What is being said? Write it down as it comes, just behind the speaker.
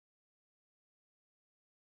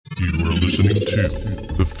You are listening to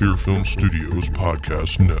the Fear Film Studios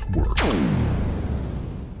Podcast Network.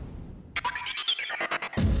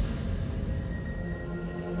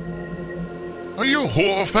 Are you a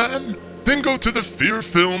horror fan? Then go to the Fear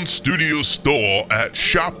Film Studios store at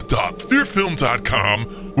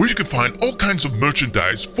shop.fearfilm.com, where you can find all kinds of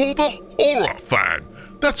merchandise for the horror fan.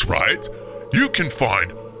 That's right. You can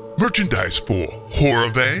find merchandise for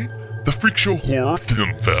Horrorvein, the Freak Show Horror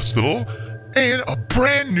Film Festival, and a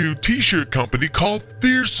brand new t-shirt company called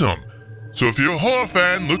Fearsome. So if you're a horror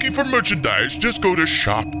fan looking for merchandise, just go to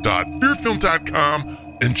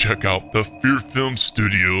shop.fearfilm.com and check out the Fear Film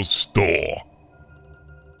Studios store.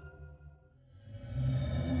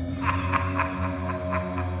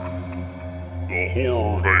 The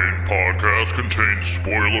Horrorvein podcast contains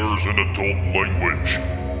spoilers and adult language.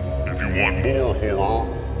 If you want more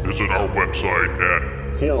horror, visit our website at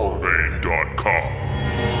horrorvein.com.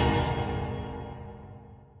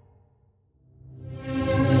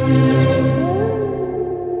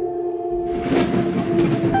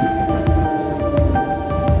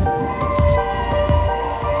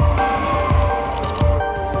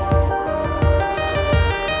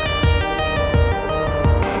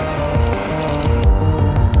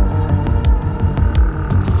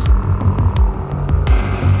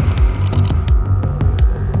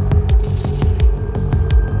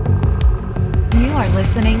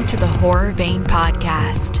 Listening to the Horrorvein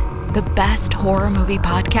Podcast, the best horror movie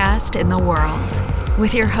podcast in the world,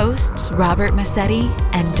 with your hosts Robert Massetti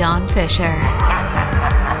and Don Fisher.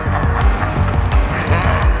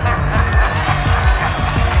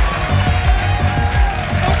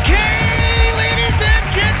 Okay, ladies and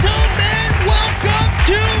gentlemen, welcome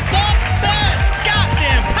to the best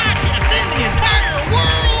goddamn podcast in the entire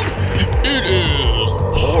world. It is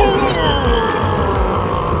Horrorvein.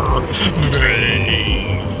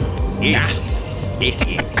 Yes, it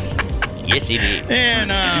is. Yes, it is.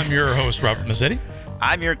 And I'm your host, Robert Massetti.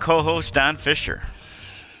 I'm your co-host, Don Fisher.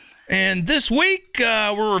 And this week,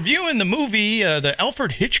 we're reviewing the movie, the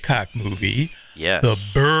Alfred Hitchcock movie, Yes. The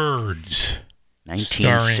Birds.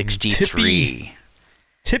 1963.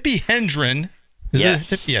 Tippi Hedren. Yes.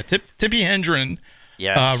 Tippi Hedren.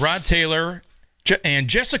 Yes. Rod Taylor, and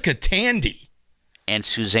Jessica Tandy. And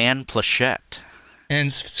Suzanne Pleshette. And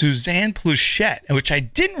Suzanne Pleshette, which I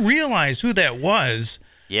didn't realize who that was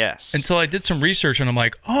Yes. until I did some research, and I'm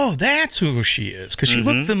like, oh, that's who she is. Because she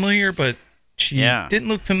looked familiar, but she didn't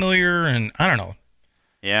look familiar, and I don't know.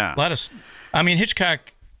 Yeah.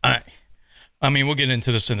 Hitchcock, I mean, we'll get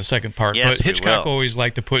into this in the second part, Yes, but Hitchcock we will. always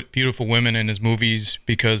liked to put beautiful women in his movies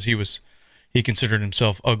because he considered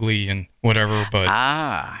himself ugly and whatever, but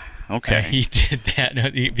okay. he did that.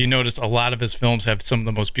 If you notice, a lot of his films have some of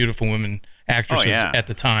the most beautiful women actresses at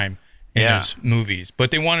the time in his movies,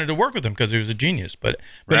 but they wanted to work with him because he was a genius. But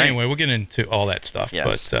anyway, we'll get into all that stuff.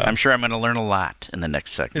 Yes. But I'm sure I'm going to learn a lot in the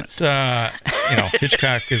next segment. it's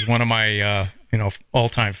Hitchcock is one of my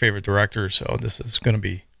all-time favorite directors, so this is going to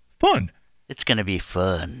be fun. It's going to be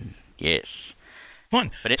fun. Yes.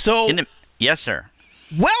 Fun. But yes, sir.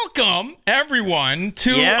 Welcome everyone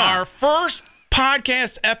to our first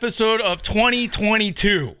podcast episode of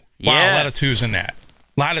 2022. Wow, a lot of twos in that.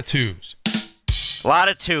 A lot of twos. A lot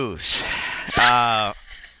of twos.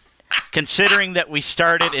 Considering that we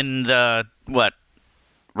started in the, when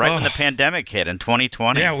the pandemic hit in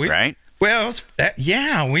 2020, right? Well,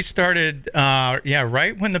 we started,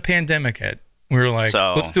 right when the pandemic hit. We were like,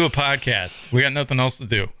 let's do a podcast. We got nothing else to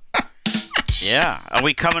do. Yeah. Are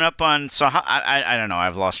we coming up on, I don't know,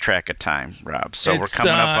 I've lost track of time, Rob. So we're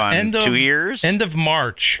coming up on 2 years? End of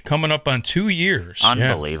March, coming up on 2 years.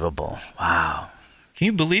 Unbelievable. Yeah. Wow. Can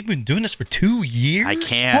you believe we've been doing this for 2 years? I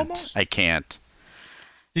can't. Almost? I can't.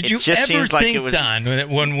 Did you ever think, Don,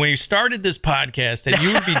 when we started this podcast, that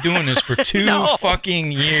you would be doing this for 2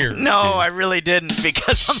 fucking years? No, dude. I really didn't,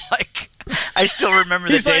 because I'm like, I still remember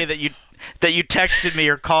the day that you texted me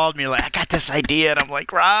or called me, like, I got this idea, and I'm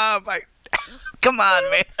like, Rob, come on,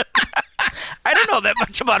 man. I don't know that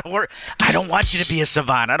much about horror. I don't want you to be a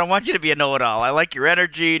savant. I don't want you to be a know-it-all. I like your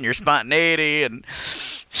energy and your spontaneity, and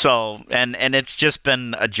so and it's just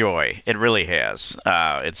been a joy. It really has.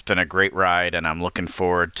 It's been a great ride, and I'm looking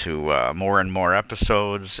forward to more and more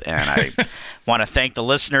episodes. And I want to thank the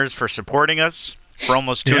listeners for supporting us for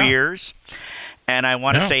almost 2 years. And I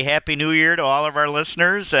want to say Happy New Year to all of our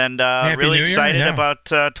listeners, and really excited about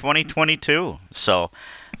 2022. So.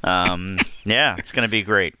 It's going to be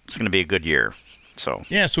great. It's going to be a good year. So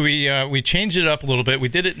we changed it up a little bit. We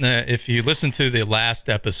did it if you listen to the last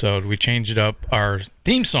episode, we changed it up. Our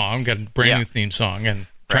theme song, got a brand new theme song, and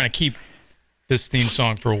trying to keep this theme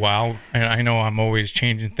song for a while, and I know I'm always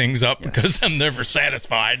changing things up because I'm never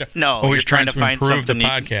satisfied. No, always you're trying to find improve the something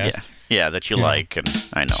podcast. that you like, and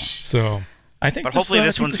I know. So I think, but hopefully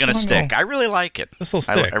this one's going to stick. I really like it. This will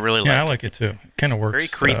stick. I really like it. Yeah, I like it too. Kind of works. Very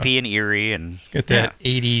creepy and eerie, and it's got that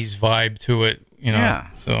 80s vibe to it. Yeah.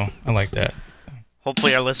 So I like that.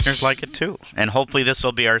 Hopefully our listeners like it too, and hopefully this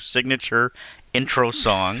will be our signature intro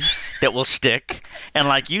song that will stick. And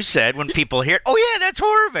like you said, when people hear it, oh yeah, that's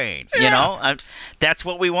Horror Vein. Yeah. That's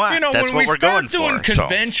what we want. That's when what we're going for. Doing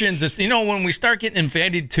conventions, when we start getting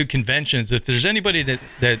invited to conventions, if there's anybody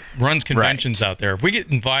that runs conventions out there, if we get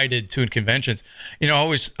invited to conventions, I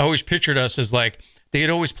always pictured us as like they'd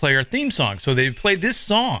always play our theme song. So they'd play this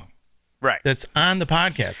song, right? That's on the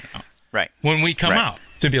podcast now, right? When we come out,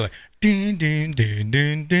 so it'd be like dun, dun, dun,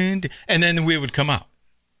 dun, dun, dun, and then we would come out.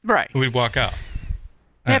 Right. We'd walk out.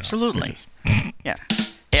 Absolutely. Yeah.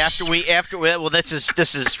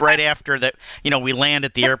 This is right after that. We land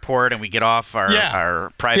at the airport and we get off our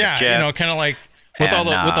private jet. Yeah, kind of like with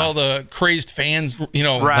all the crazed fans, like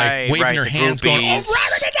waving their hands, going, "Oh,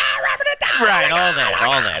 right, all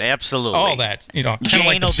that, absolutely, all that. Jane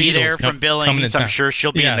like will be there from Billings. I'm sure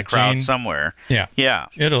she'll be in the crowd somewhere. Yeah, yeah.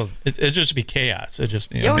 It'll just be chaos. It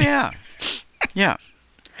just yeah.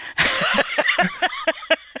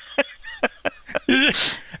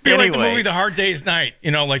 Be like the movie The Hard Day's Night,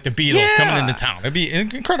 like the Beatles coming into town. It'd be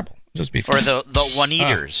incredible. Just be fun. Or the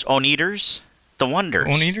One-Eaters. One-Eaters? The Wonders.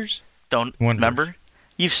 One-Eaters? Don't remember?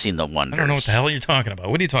 You've seen The Wonders. I don't know what the hell you're talking about.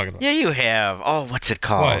 What are you talking about? Yeah, you have. Oh, what's it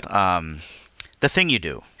called? What? The Thing You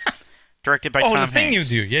Do. Directed by Tom Hanks. Oh, The Thing You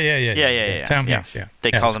Do. Yeah. Tom Hanks, yeah.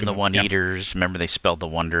 They call them the One-Eaters. Remember they spelled The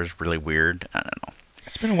Wonders really weird? I don't know.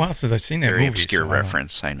 It's been a while since I've seen that movie. Very obscure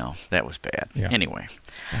reference. I know. That was bad. Yeah. Anyway.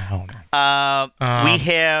 We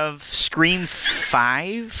have Scream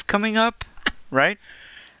 5 coming up, right?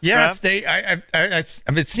 Yes,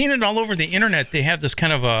 I've been seeing it all over the internet. They have this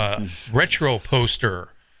kind of a retro poster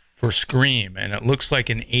for Scream, and it looks like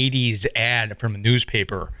an 80s ad from a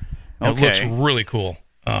newspaper. It looks really cool.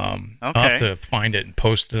 I'll have to find it and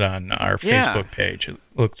post it on our Facebook page. It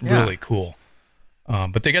looks really cool.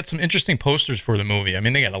 But they got some interesting posters for the movie. I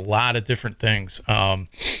mean, they got a lot of different things. Boy,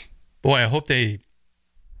 I hope they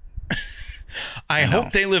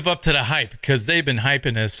hope they live up to the hype, because they've been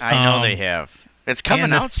hyping this. I know they have. It's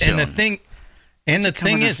coming out soon. And the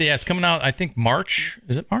thing is, it's coming out, I think, March.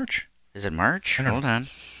 Is it March? Is it March? Hold on.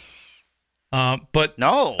 But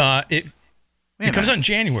no. It comes out in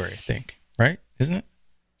January, I think, right? Isn't it?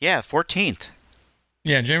 Yeah, 14th.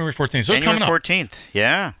 Yeah, January 14th. So January coming up. 14th.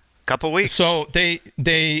 Yeah. Couple weeks. So they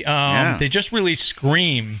just released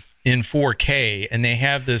Scream in 4K, and they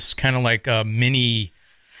have this kind of like a mini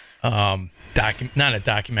not a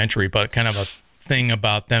documentary, but kind of a thing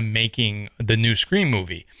about them making the new Scream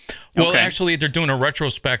movie. Well, actually, they're doing a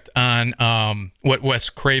retrospect on what Wes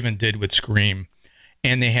Craven did with Scream,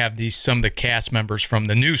 and they have some of the cast members from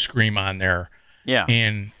the new Scream on there. Yeah,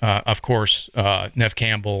 and of course Neve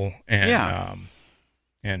Campbell and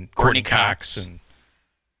Courtney Cox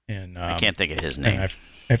and I can't think of his name.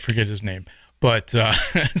 I forget his name. But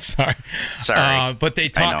sorry. But they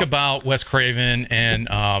talk about Wes Craven and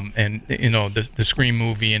the Scream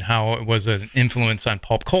movie and how it was an influence on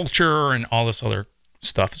pop culture and all this other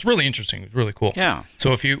stuff. It's really interesting. It's really cool. Yeah.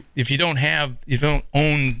 So if you don't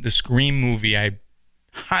own the Scream movie, I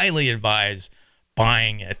highly advise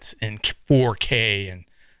buying it in 4K and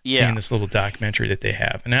seeing this little documentary that they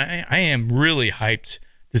have. And I am really hyped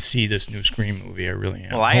to see this new Scream movie. I really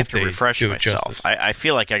am. Well, I have to refresh myself. I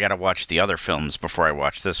feel like I got to watch the other films before I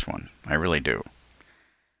watch this one. I really do.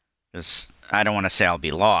 I don't want to say I'll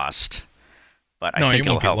be lost, but I think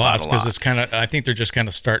it'll help out a lot. No, you won't be lost, because it's kind of. I think they're just kind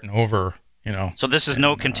of starting over. So this is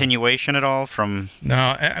no continuation at all from.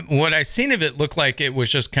 No, what I seen of it looked like it was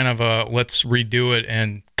just kind of a let's redo it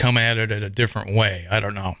and come at it in a different way. I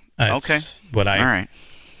don't know. That's what I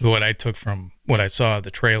took from what I saw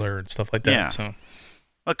the trailer and stuff like that. Yeah. So.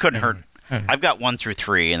 Well, it couldn't hurt. I've got 1 through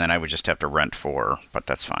 3, and then I would just have to rent 4, but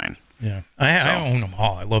that's fine. Yeah, I own them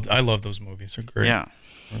all. I love those movies. They're great. Yeah,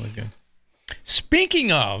 really good.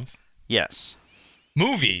 Speaking of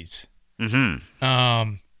movies, movies,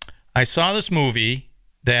 I saw this movie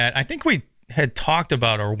that I think we had talked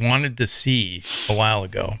about or wanted to see a while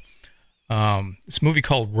ago. This movie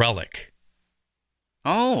called Relic.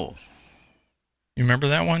 Oh, you remember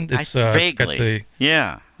that one? It's vaguely.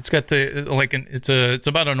 It's got it's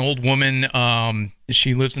about an old woman.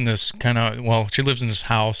 She lives in this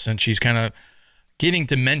house, and she's kind of getting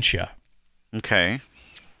dementia. Okay.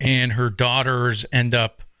 And her daughters end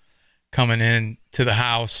up coming in to the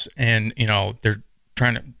house, and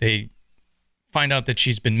they find out that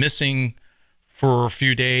she's been missing for a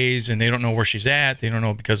few days, and they don't know where she's at. They don't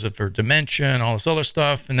know because of her dementia and all this other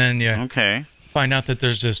stuff. And then you find out that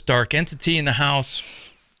there's this dark entity in the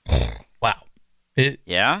house. Wow. It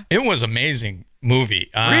was amazing movie.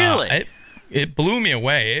 Really? It blew me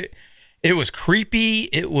away. It was creepy.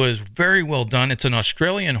 It was very well done. It's an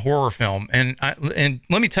Australian horror film. And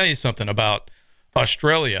let me tell you something about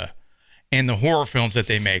Australia and the horror films that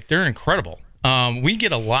they make. They're incredible. We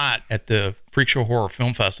get a lot at the Freak Show Horror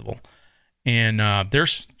Film Festival. And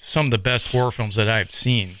there's some of the best horror films that I've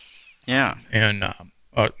seen. Yeah. And,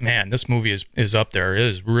 man, this movie is up there. It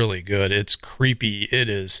is really good. It's creepy. It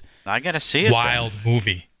is I got to see it. Wild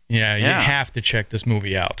movie. Yeah, you have to check this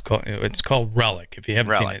movie out. It's called Relic, if you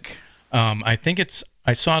haven't seen it. I think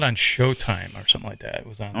I saw it on Showtime or something like that. It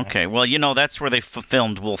was on. Okay, well, that's where they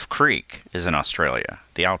filmed Wolf Creek, is in Australia,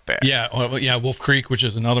 the Outback. Yeah, Wolf Creek, which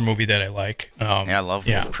is another movie that I like. I love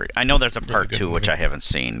Wolf Creek. I know there's a part 2, which I haven't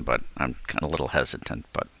seen, but I'm kind of a little hesitant.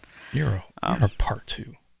 But you're a part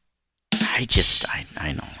 2. I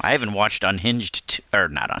know. I haven't watched Unhinged, or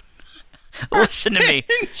not on. Listen to me.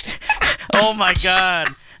 Oh my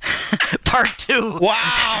God. Part 2.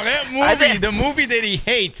 Wow, that movie, the movie that he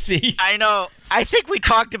hates. See? I know. I think we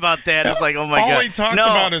talked about that. I was like, oh my God. All he talked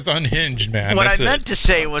about is Unhinged, man. What I meant to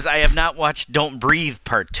say was I have not watched Don't Breathe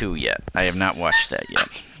Part 2 yet. I have not watched that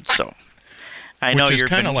yet. So I know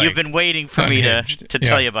you've been waiting for me to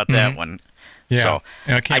tell you about that one. Yeah. So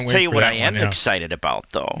I tell you what I am excited about,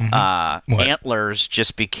 though. Antlers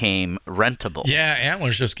just became rentable. Yeah,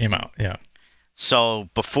 Antlers just came out. Yeah. So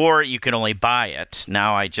before you could only buy it.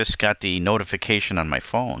 Now I just got the notification on my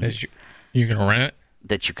phone. You can rent it?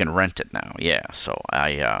 That you can rent it now. Yeah. So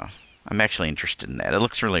I'm actually interested in that. It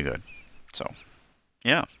looks really good. So,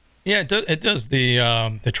 yeah. Yeah, it does.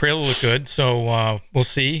 The trailer looked good. So we'll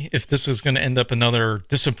see if this is going to end up another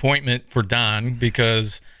disappointment for Don,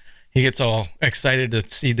 because he gets all excited to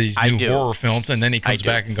see these new horror films, and then he comes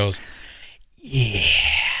back and goes, yeah.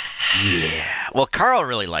 Well, Carl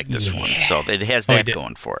really liked this one, so it has that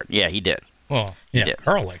going for it. Yeah, he did. Well, yeah,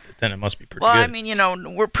 Carl liked it. Then it must be pretty good. Well, I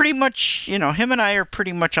mean, we're pretty much, him and I are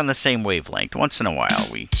pretty much on the same wavelength. Once in a while,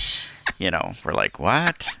 we're like,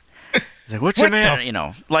 what? Like, what's the matter?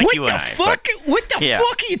 Like you and I. What the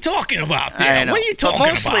fuck are you talking about there? What are you talking about?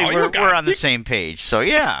 Mostly we're on the same same page. So,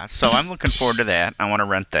 yeah. So I'm looking forward to that. I want to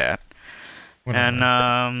rent that.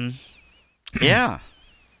 And, yeah.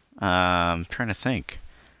 I'm trying to think.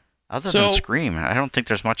 Other than Scream, I don't think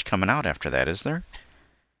there's much coming out after that, is there?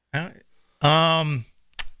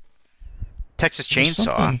 Texas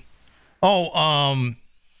Chainsaw.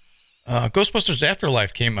 Ghostbusters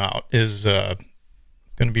Afterlife came out. Is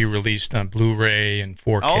going to be released on Blu-ray and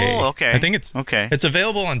 4K. Oh, okay. I think it's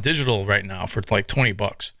available on digital right now for like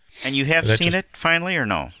 $20. And you have seen it finally, or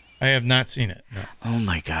no? I have not seen it. No. Oh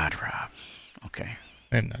my God, Rob. Okay.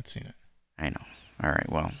 I have not seen it. I know. All right.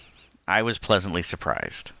 Well, I was pleasantly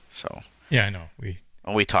surprised. So. Yeah, I know.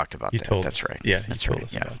 We talked about that. Told that's us. right. Yeah, that's told right.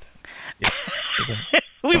 us about that. Yeah.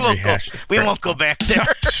 We won't go back there.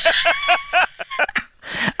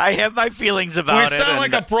 I have my feelings about it. We sound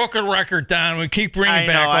like a broken record, Don. We keep bringing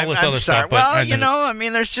back all this other stuff. But well,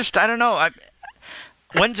 there's just, I don't know.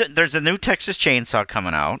 There's a new Texas Chainsaw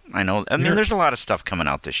coming out. I know. There's a lot of stuff coming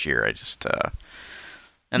out this year. I just,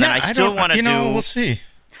 and then I still want to do. We'll see.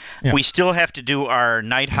 Yeah. We still have to do our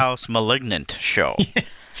Night House Malignant show.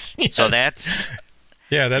 Yes. So that's.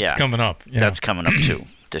 Yeah, that's coming up. Yeah. That's coming up too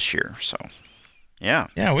this year. So, yeah.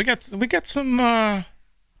 Yeah, we got some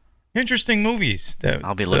interesting movies that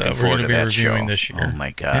I'll be looking forward to that reviewing show this year. Oh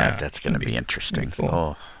my God, that's going to be interesting. Cool.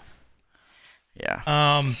 Oh,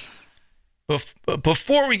 yeah.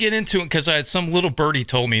 Before we get into it, because I had some little birdie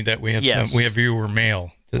told me that we have viewer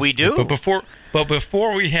mail. We do. But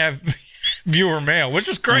before we have viewer mail, which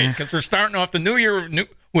is great because we're starting off the new year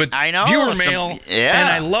with viewer mail, and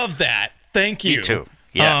I love that. Thank you. Me too.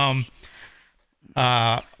 Yes.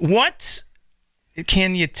 What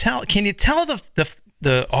can you tell? Can you tell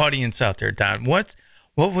the audience out there, Don? What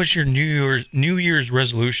was your New Year's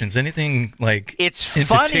resolutions? Anything like it's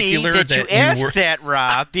funny that you asked that,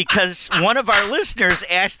 Rob, because one of our listeners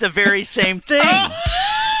asked the very same thing.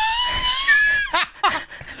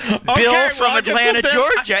 Bill from Atlanta,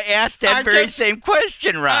 Georgia, asked that very same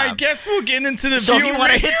question, Rob. I guess we'll get into the So viewer if you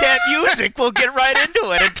want to hit that music, we'll get right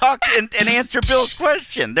into it and talk and answer Bill's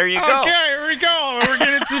question. There you go. Okay, here we go. We're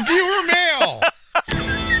getting into viewer mail.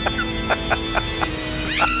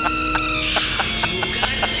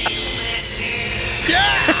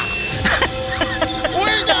 Yeah!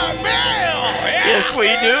 We got mail! Yeah!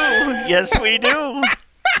 Yes, we do.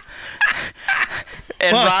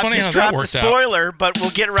 And well, Rob just dropped a spoiler, but we'll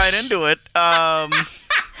get right into it.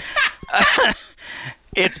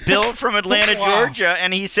 It's Bill from Atlanta, Wow. Georgia,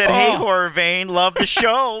 and he said, "Hey, Horror Vein, love the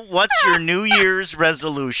show. What's your New Year's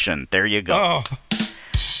resolution?" There you go. Oh,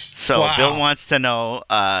 So wow. Bill wants to know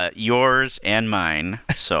yours and mine.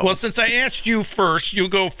 So well, since I asked you first, you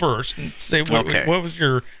go first and say what was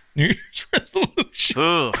your New Year's resolution?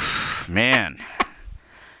 ooh, man.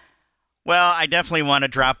 Well, I definitely want to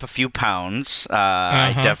drop a few pounds.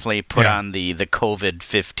 I definitely put on the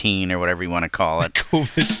COVID-15 or whatever you want to call it.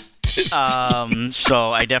 COVID.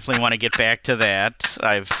 So I definitely want to get back to that.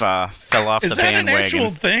 I've fell off Is the that an bandwagon.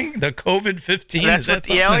 actual thing? The COVID-15? That's Is that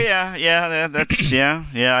what, yeah, oh something? yeah. That's yeah.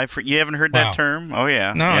 You haven't heard Wow. that term? Oh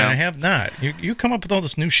yeah. No, yeah. I have not. You come up with all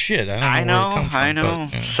this new shit. I don't know. Where it comes from, I know.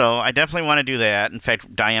 but, yeah. So I definitely want to do that. In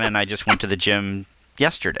fact, Diana and I just went to the gym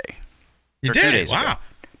yesterday. You Or 2 did? days Wow. ago.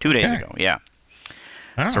 2 days Okay. ago, yeah.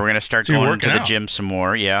 Oh. So we're gonna start So you're going to working the out. gym some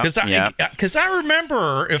more. Yeah. Because I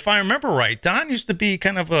remember, if I remember right, Don used to be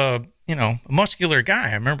kind of a muscular guy.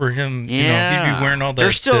 I remember him. Yeah. He'd be wearing all the.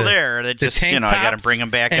 They're still the, there. They the just tank I got to tops, bring them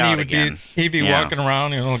back and out he would again. He'd be Yeah. walking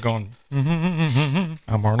around, going,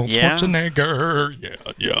 I'm Arnold Yeah. Schwarzenegger.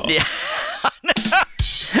 Yeah.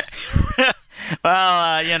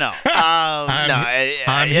 Well,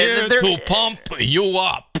 I'm here they're- to pump you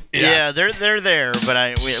up. Yeah, they're there,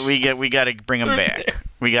 but we got to bring them back.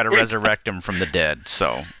 We got to resurrect them from the dead.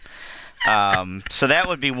 So that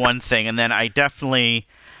would be one thing, and then I definitely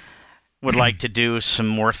would like to do some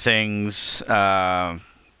more things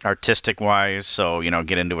artistic wise. So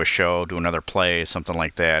get into a show, do another play, something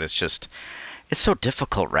like that. It's so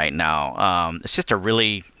difficult right now. It's just a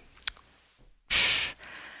really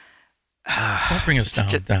Don't bring us down,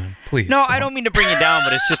 Don. Please. No, I don't mean to bring you down,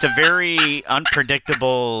 but it's just a very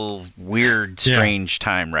unpredictable, weird, strange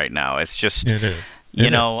time right now. It's just, It is.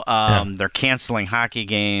 they're canceling hockey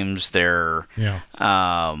games. They're,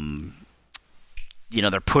 they're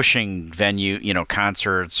pushing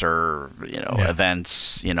concerts or,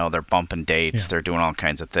 events. They're bumping dates. Yeah. They're doing all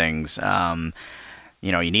kinds of things.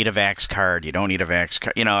 You need a Vax card. You don't need a Vax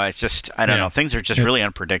card. It's just, I don't know. Things are just really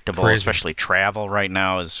unpredictable, crazy. especially travel right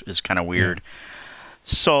now is kind of weird. Yeah.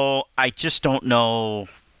 So I just don't know.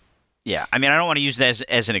 Yeah. I mean, I don't want to use that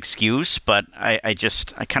as an excuse, but I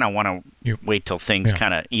kind of want to wait till things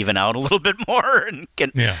kind of even out a little bit more and get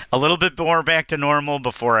a little bit more back to normal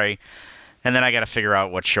before and then I got to figure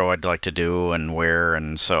out what show I'd like to do and where,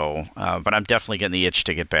 and so. But I'm definitely getting the itch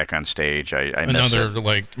to get back on stage. I miss it. Another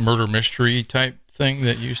like murder mystery type thing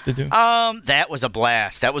that you used to do. That was a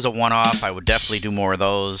blast. That was a one-off. I would definitely do more of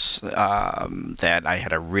those. That I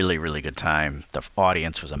had a really, really good time. The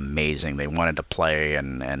audience was amazing. They wanted to play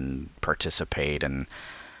and participate, and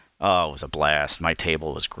it was a blast. My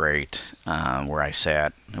table was great. Where I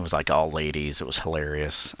sat, it was like all ladies. It was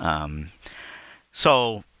hilarious.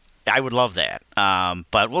 So. I would love that,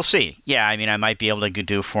 but we'll see. Yeah, I mean, I might be able to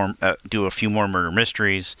do a few more murder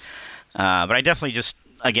mysteries, but I definitely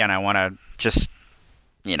I want to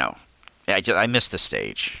I miss the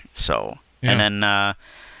stage. So, and then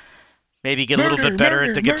maybe get a little bit better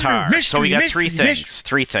at the guitar. So we got three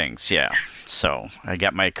things. Yeah. So I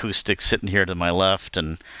got my acoustic sitting here to my left,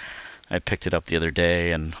 and I picked it up the other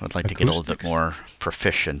day, and would like to get a little bit more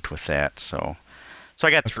proficient with that. So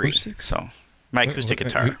I got three. Acoustics? So. My acoustic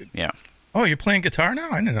guitar, yeah. Oh, you're playing guitar now?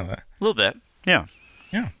 I didn't know that. A little bit, yeah.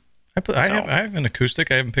 Yeah. I have an acoustic.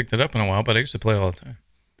 I haven't picked it up in a while, but I used to play all the time.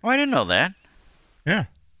 Oh, I didn't know that. Yeah.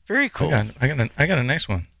 Very cool. I got a nice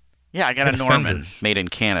one. Yeah, I got a Norman made in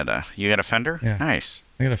Canada. You got a Fender? Yeah. Nice.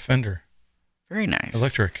 I got a Fender. Very nice.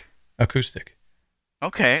 Electric. Acoustic.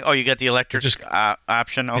 Okay. Oh, you got the electric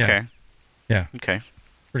option? Okay. Yeah. Okay.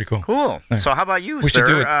 Pretty cool. Cool. Yeah. So how about you, We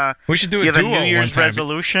sir? should do a you duo have a New Year's one time.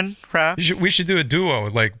 resolution, Rob? We should do a duo,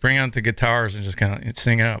 like bring out the guitars and just kind of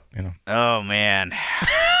sing it up, Oh, man.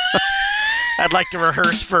 I'd like to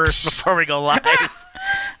rehearse first before we go live.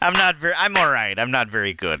 I'm all right. I'm not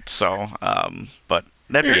very good, so, but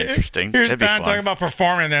that'd be interesting. Here's that'd be Don fun. talking about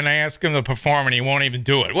performing, and I ask him to perform, and he won't even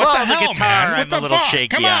do it. What Well, the hell, guitar, man? What I'm the a little fuck? shaky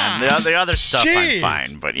Come on. The other stuff, Jeez. I'm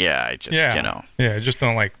fine. But yeah, I just, Yeah, I just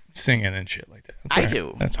don't like singing and shit like that. That's I all right.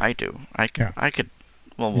 do. That's I do. I could.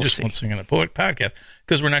 Well, You we'll just see. won't sing on a podcast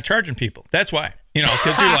because we're not charging people. That's why.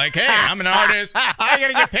 Because you're like, hey, I'm an artist. I got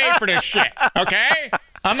to get paid for this shit. Okay?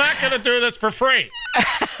 I'm not going to do this for free.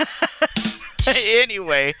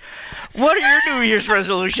 Anyway, what are your New Year's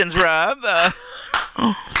resolutions, Rob?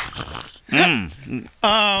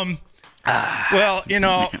 Well,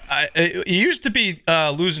 it used to be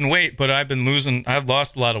losing weight, but I've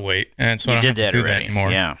lost a lot of weight, and so I don't have to do that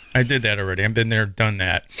anymore. Yeah. I did that already. I've been there, done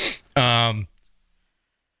that. I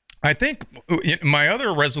think my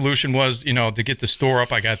other resolution was, to get the store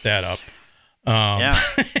up. I got that up. Yeah.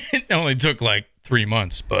 It only took like 3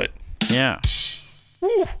 months, but Yeah.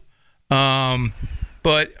 whew.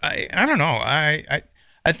 But I don't know. I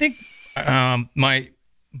think my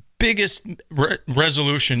biggest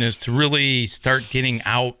resolution is to really start getting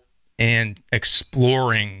out and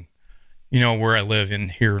exploring, where I live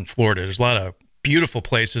here in Florida. There's a lot of beautiful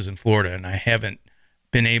places in Florida, and I haven't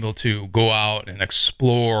been able to go out and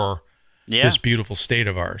explore this beautiful state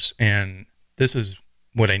of ours. And this is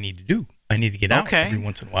what I need to do. I need to get out every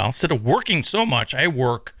once in a while. Instead of working so much, I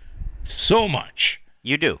work so much.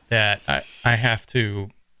 You do. That I have to,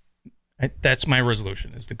 that's my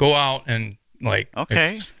resolution, is to go out and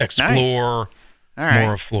explore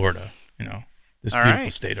more of Florida, this beautiful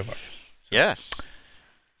state of ours. So, yes.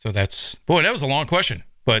 So that was a long question,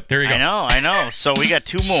 but there you go. I know. So we got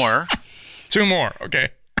 2 more. 2 more. Okay.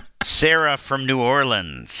 Sarah from New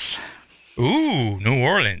Orleans. Ooh, New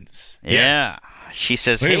Orleans. Yeah. Yes. She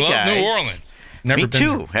says, We "Hey love guys." New Orleans. Never Me been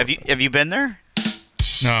too. there. Have you been there?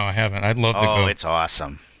 No, I haven't. I'd love to go. Oh, it's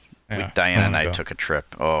awesome. Yeah, Diana and wanna I go. took a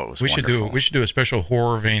trip. Oh, it was We wonderful. should do a special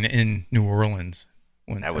horror vein in New Orleans.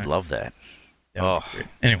 I would love that. That would be great.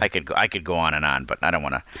 Anyway. I could go on and on, but I don't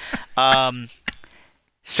want to.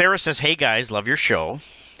 Sarah says, "Hey guys, love your show.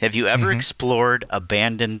 Have you ever explored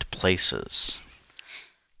abandoned places?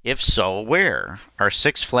 If so, where? Our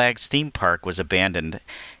Six Flags theme park was abandoned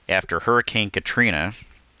after Hurricane Katrina,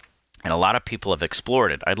 and a lot of people have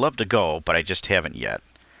explored it. I'd love to go, but I just haven't yet.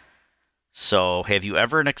 So, have you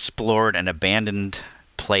ever explored an abandoned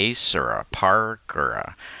place or a park or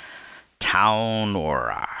a town or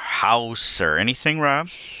a house or anything, Rob?"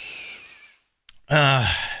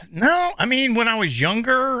 No, I mean, when I was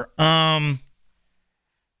younger, in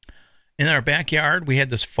our backyard, we had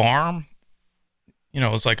this farm. It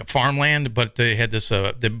was like a farmland, but they had this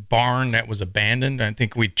the barn that was abandoned. I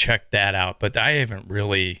think we checked that out, but I haven't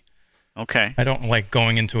really. Okay. I don't like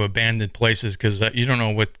going into abandoned places because you don't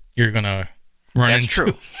know what you're gonna run That's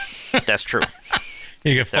into. true. That's true.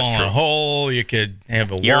 You could fall in a hole. You could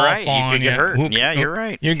have a You're wall right. fall You on could get hurt. Yeah, you're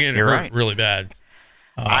right. You get You're hurt right. really bad.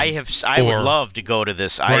 I would love to go to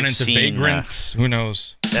this. Run into vagrants. Who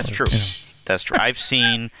knows? That's true. That's true. I've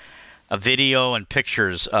seen a video and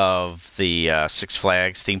pictures of the Six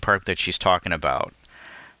Flags theme park that she's talking about.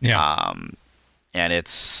 Yeah. And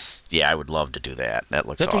it's, I would love to do that. That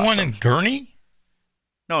looks Is that awesome. the one in Gurney?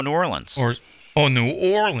 No, New Orleans. New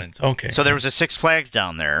Orleans. Okay. So there was a Six Flags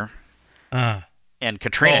down there, and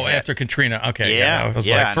Katrina. After Katrina. Okay. Yeah, I was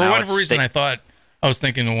yeah, like, for now whatever it's reason, I thought I was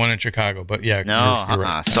thinking the one in Chicago, but yeah. No, you're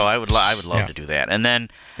right. So I would love to do that. And then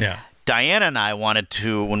Diana and I wanted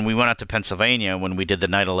to, when we went out to Pennsylvania, when we did the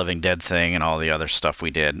Night of the Living Dead thing and all the other stuff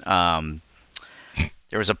we did,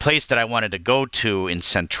 there was a place that I wanted to go to in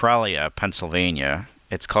Centralia, Pennsylvania.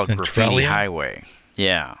 It's called Graffiti Highway.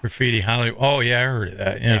 Yeah. Graffiti Highway. Oh, yeah, I heard of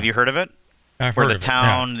that. Yeah. Have you heard of it? I've Where heard the of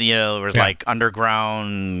town, it. Yeah. there was like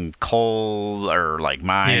underground coal or like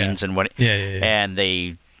mines and what. Yeah. And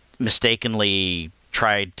they mistakenly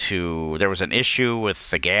tried to. There was an issue with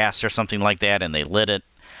the gas or something like that, and they lit it,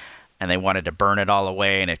 and they wanted to burn it all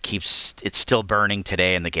away, and it's still burning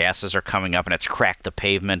today, and the gases are coming up, and it's cracked the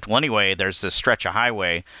pavement. Well, anyway, there's this stretch of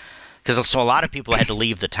highway, so a lot of people had to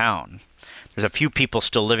leave the town. There's a few people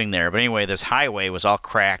still living there, but anyway, this highway was all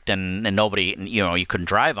cracked, and nobody, you couldn't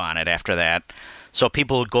drive on it after that. So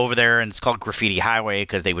people would go over there, and it's called Graffiti Highway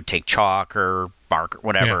because they would take chalk or bark or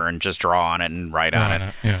whatever and just draw on it and write on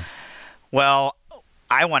it. Yeah. Well,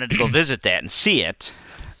 I wanted to go visit that and see it,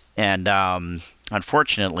 and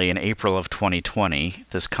unfortunately, in April of 2020,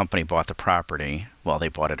 this company bought the property. Well, they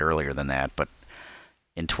bought it earlier than that, but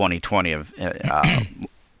in 2020,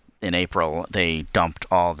 in April, they dumped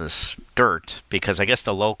all this dirt because I guess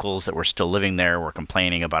the locals that were still living there were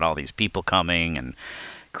complaining about all these people coming and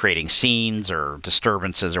creating scenes or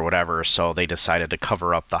disturbances or whatever, so they decided to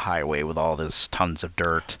cover up the highway with all this tons of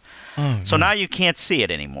dirt. So now you can't see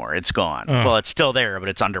it anymore. It's gone. Well, it's still there, but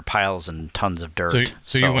it's under piles and tons of dirt.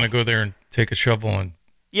 So you want to go there and take a shovel and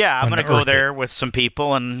I'm going to go there with some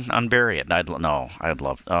people and unbury it.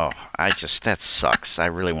 That sucks. I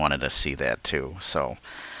really wanted to see that too. So,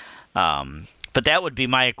 but that would be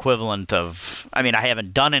my equivalent of, I mean, I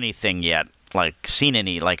haven't done anything yet,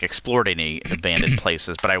 explored any abandoned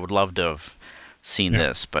places, but I would love to have seen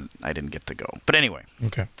this, but I didn't get to go. But anyway.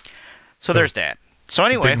 Okay. So there's that. So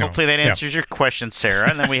anyway, no. hopefully that answers your question, Sarah.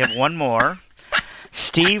 And then we have one more.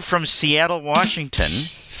 Steve from Seattle, Washington.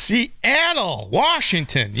 Seattle,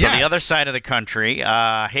 Washington. So the other side of the country.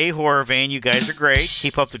 Hey, Horror Vein, you guys are great.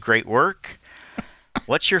 Keep up the great work.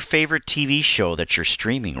 What's your favorite TV show that you're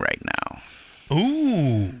streaming right now?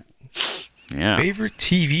 Ooh. Yeah. Favorite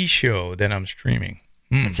TV show that I'm streaming?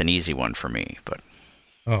 It's an easy one for me, but.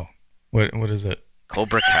 Oh, what is it?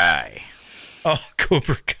 Cobra Kai. Oh,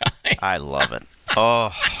 Cobra Kai. I love it.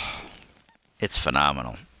 Oh, it's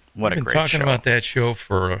phenomenal. What a great show. I've been talking about that show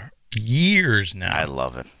for years now. I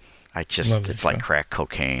love it. It's like crack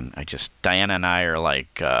cocaine. Diana and I are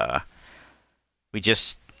like,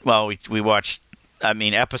 we watched,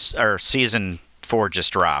 season 4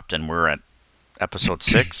 just dropped, and we're at episode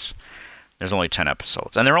 6. There's only 10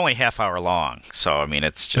 episodes, and they're only half-hour long. So, I mean,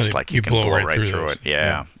 it's just like you can blow right through it.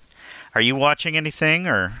 Yeah. Are you watching anything,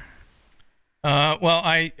 or? Well,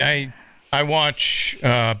 I watch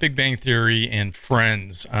Big Bang Theory and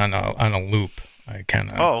Friends on a loop. I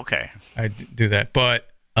kind of. Oh, okay. I do that, but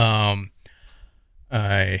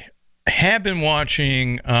I have been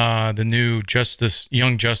watching the new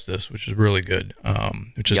Young Justice, which is really good.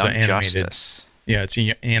 Which is an animated. Justice. Yeah, it's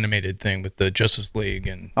an animated thing with the Justice League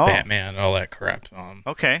and Batman and all that crap.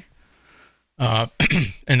 Okay.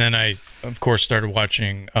 And then I, of course, started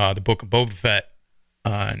watching the Book of Boba Fett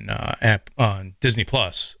on Disney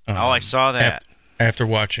Plus. I saw that. After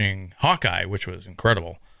watching Hawkeye, which was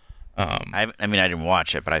incredible. I didn't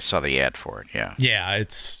watch it, but I saw the ad for it. Yeah. Yeah, I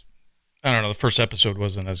don't know. The first episode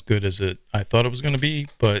wasn't as good as I thought it was going to be,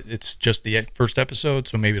 but it's just the first episode,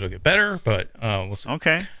 so maybe it'll get better. But we'll see.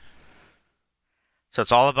 Okay. So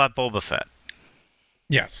it's all about Boba Fett.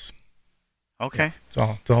 Yes. Okay.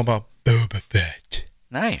 Yeah, it's all about Boba Fett.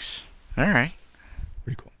 Nice. All right.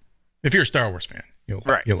 Pretty cool. If you're a Star Wars fan, you'll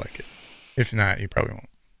like it. If not, you probably won't.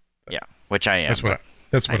 But yeah, which I am. That's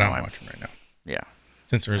what I'm watching right now. Yeah.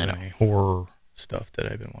 Since there isn't any horror stuff that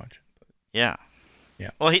I've been watching. But. Yeah.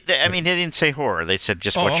 Yeah. Well, they didn't say horror. They said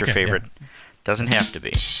just what's your favorite. Yeah. Doesn't have to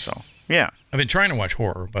be. So, yeah. I've been trying to watch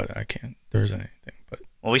horror, but I can't. There isn't anything. But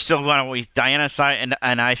well, we still want to. Diana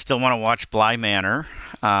and I still want to watch Bly Manor.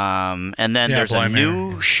 And then there's a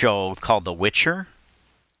new show called The Witcher.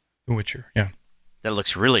 The Witcher, yeah. That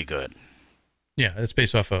looks really good. Yeah, it's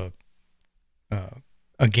based off a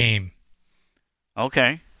game.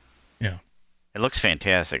 Okay. Yeah. It looks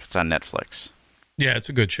fantastic. It's on Netflix. Yeah, it's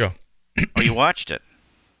a good show. Oh, you watched it?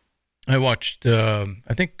 I watched, I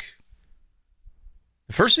think,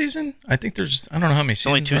 the first season. I think I don't know how many seasons.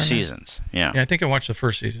 Only 2 seasons. Yeah. Yeah, I think I watched the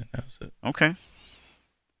first season. That was it. Okay.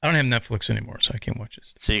 I don't have Netflix anymore, so I can't watch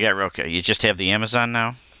it. So you just have the Amazon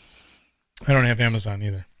now? I don't have Amazon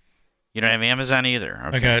either. You don't have Amazon either?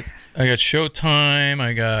 Okay. I got Showtime,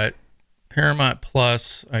 I got Paramount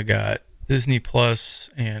Plus, I got Disney Plus,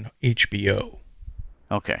 and HBO.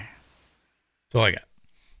 Okay. That's all I got.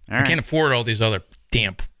 All right. I can't afford all these other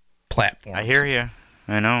damn platforms. I hear you.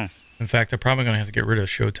 I know. In fact, I'm probably going to have to get rid of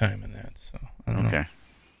Showtime and that. So I don't know.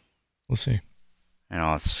 We'll see. I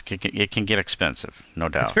know it can get expensive, no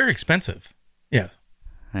doubt. It's very expensive. Yeah.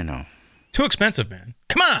 I know. Too expensive, man.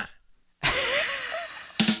 Come on.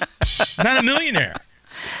 Not a millionaire.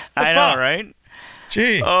 I know, right?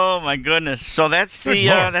 Gee. Oh my goodness. So that's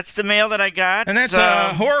the mail that I got. And that's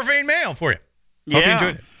Horror Vein mail for you. Hope you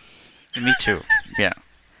enjoyed it. Me too. Yeah.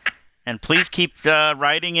 And please keep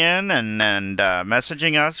writing in and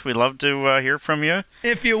messaging us. We love to hear from you.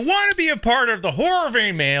 If you want to be a part of the Horror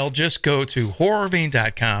Vein mail, just go to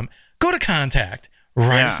horrorvein.com, go to contact,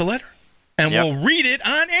 write us a letter, and we'll read it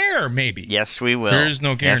on air, maybe. Yes, we will. There's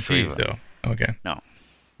no guarantees, though. Okay. No.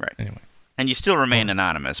 Right. Anyway. And you still remain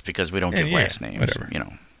anonymous because we don't give last names. Whatever. You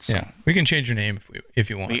know. So. Yeah. We can change your name if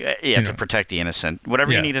you want. To protect the innocent.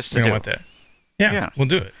 Whatever you need us to do. We don't want that. Yeah, we'll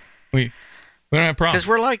do it. We don't have problems. Because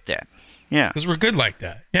we're like that. Yeah. Because we're good like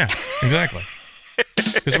that. Yeah, exactly.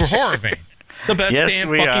 Because we're Horror Vein. The best damn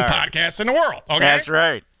fucking podcast in the world. Okay? That's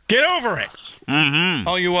right. Get over it. Mm-hmm.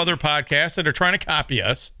 All you other podcasts that are trying to copy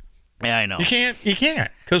us. Yeah, I know. You can't.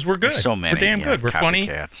 Because we're good. There's so many. We're damn good. We're funny.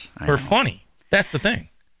 We're funny. That's the thing.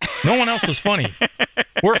 No one else is funny.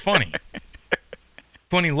 We're funny.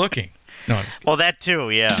 Funny looking. No. Well, that too.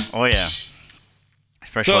 Yeah. Oh, yeah.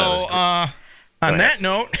 Especially on that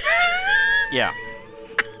note. Yeah.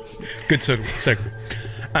 Good segue.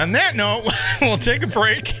 On that note, we'll take a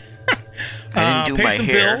break. Pay some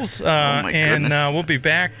bills, and we'll be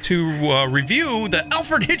back to review the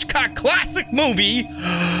Alfred Hitchcock classic movie,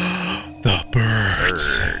 The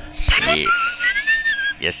Birds.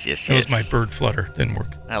 Yes. That was my bird flutter. Didn't work.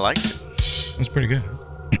 I liked it. It was pretty good.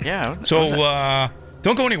 Yeah. So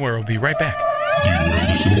don't go anywhere. We'll be right back. You are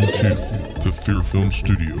listening to the Fear Film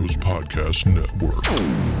Studios Podcast Network.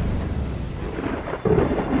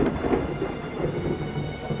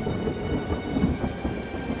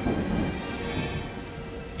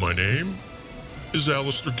 My name is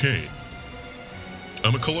Alistair Kane.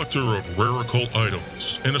 I'm a collector of rare occult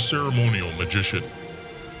items and a ceremonial magician.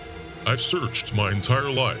 I've searched my entire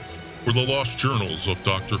life were the lost journals of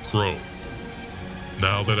Dr. Crow.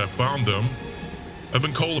 Now that I've found them, I've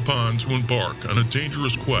been called upon to embark on a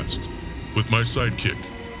dangerous quest with my sidekick,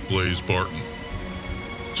 Blaze Barton,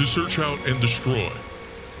 to search out and destroy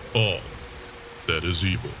all that is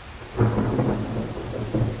evil.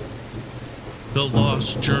 The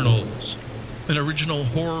Lost Journals, an original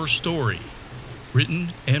horror story, written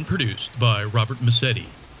and produced by Robert Massetti.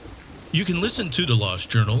 You can listen to The Lost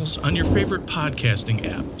Journals on your favorite podcasting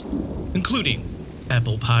apps, including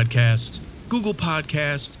Apple Podcasts, Google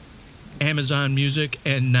Podcasts, Amazon Music,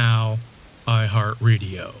 and now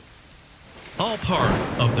iHeartRadio. All part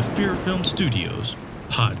of the Fear Film Studios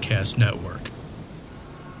podcast network.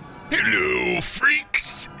 Hello,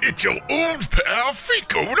 freaks! It's your old pal,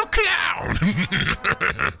 Freako the Clown!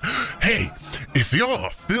 Hey, if you're a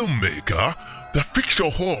filmmaker, the Freak Show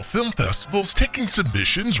Horror Film Festival's taking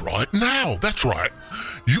submissions right now. That's right.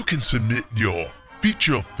 You can submit your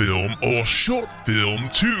feature film or short film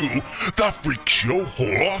to the Freak Show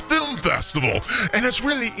Horror Film Festival. And it's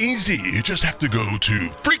really easy. You just have to go to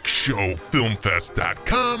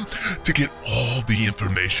freakshowfilmfest.com to get all the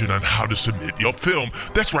information on how to submit your film.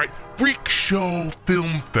 That's right,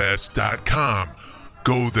 freakshowfilmfest.com.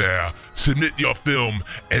 Go there, submit your film,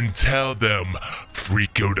 and tell them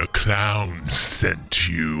Freako the Clown sent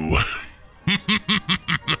you.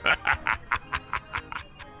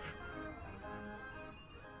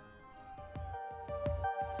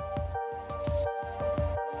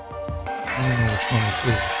 I don't know which one this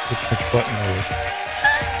is. Which button that is.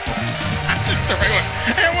 It's the right one.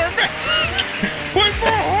 And we're back with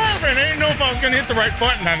more horror. I didn't know if I was going to hit the right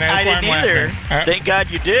button on that. That's I didn't either. Laughing. Thank God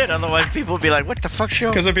you did. Otherwise, people would be like, "What the fuck show?"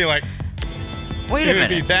 Because it'd be like, wait a it would minute.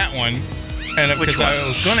 be that one, and Which because one? I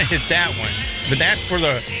was going to hit that one, but that's for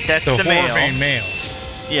the the horror male. vein male.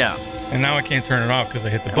 Yeah, And now I can't turn it off because I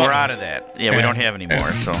hit the button. we're out of that. Yeah, we don't have any more.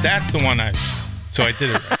 So That's the one so I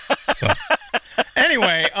did it right. So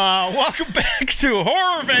anyway, welcome back to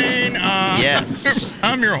Horror Vein. Yes.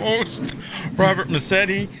 I'm your host, Robert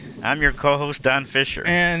Massetti. I'm your co-host Don Fisher.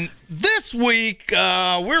 And this week,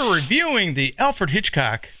 we're reviewing the Alfred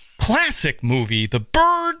Hitchcock classic movie, The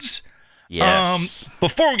Birds. Yes.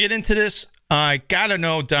 Before we get into this, I gotta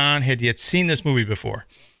know, Don, had you seen this movie before?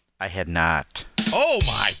 I had not. Oh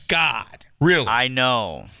my God! Really? I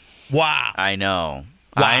know. Wow. I know.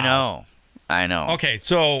 Wow. I know. I know. Okay,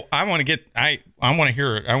 so I want to get. I want to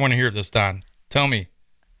hear it. I want to hear this, Don. Tell me.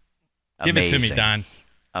 Give it to me, Don.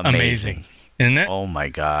 Amazing. Isn't it? Oh my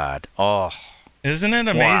God. Oh. Isn't it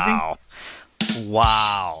amazing?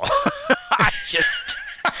 Wow.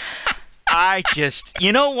 I just,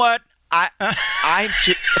 you know what? I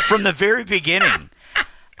just, from the very beginning,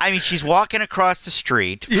 I mean, she's walking across the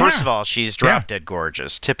street. Yeah. First of all, she's drop dead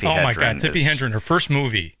gorgeous. Tippi Hedren. Oh my God, Tippi Hedren, her first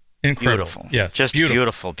movie, incredible. Beautiful. Yes, just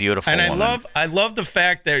beautiful And woman. I love the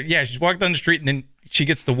fact that she's walking down the street and then she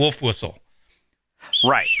gets the wolf whistle.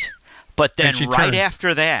 Right, but then she right turns.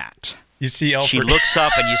 after that, You see Alfred. she looks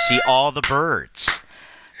up and you see all the birds.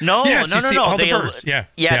 No, Yes, no, you no, see no. all the birds. Yeah.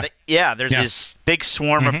 There's Yeah. this big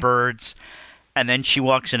swarm of birds, and then she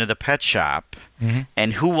walks into the pet shop,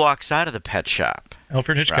 and who walks out of the pet shop?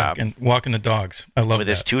 Alfred Hitchcock Rob. and walking the dogs. I love With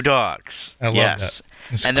that. his two dogs. I love yes. that.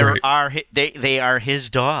 It's And great. they are his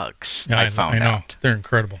dogs. Yeah, I found I know. out. They're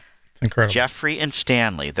incredible. It's incredible. Jeffrey and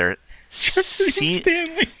Stanley. They're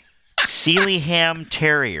Stanley. Sealyham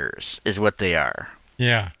Terriers is what they are.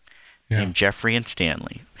 Yeah. Named Jeffrey and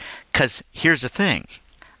Stanley. Because here's the thing.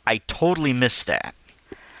 I totally missed that.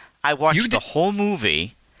 I watched the whole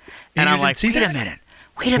movie, and you I'm like, didn't see wait that? a minute.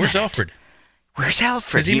 Wait a minute. Where's Alfred? Where's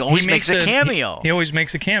Alfred? 'Cause He always makes a cameo. He always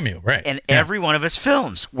makes a cameo, right? in Yeah. every one of his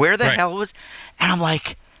films. Where the Right. hell was... And I'm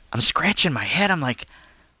like, I'm scratching my head. I'm like,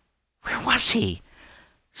 where was he?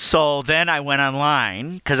 So then I went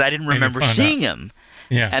online, because I didn't you remember found seeing him.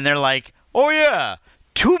 Yeah. And they're like, oh yeah,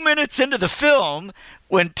 2 minutes into the film,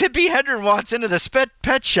 when Tippi Hedren walks into the spit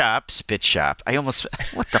shop. I almost...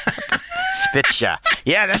 What the fuck? Spit shop.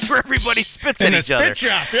 Yeah, that's where everybody spits in at the each spit other.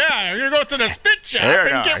 shop. Yeah, you go to the spit shop There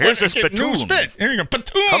you and go. get Here's a get new spittoon. spit. Here you go,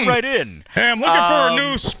 spittoon. Come right in. Hey, I'm looking for a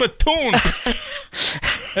new spittoon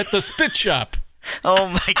at the spit shop. Oh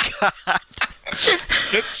my God.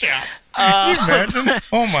 Spit shop. Can you imagine?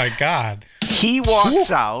 Oh my God. He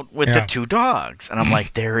walks out with the Yeah. two dogs, and I'm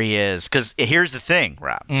like, there he is. Because here's the thing,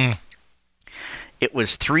 Rob. It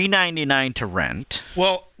was $3.99 to rent,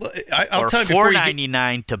 Well, I'll or tell you before you get,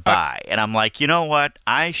 $4.99 to buy, and I'm like, you know what?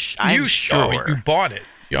 I'm sure. you bought it.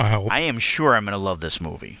 I hope. I am sure I'm going to love this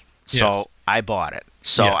movie. So Yes. I bought it.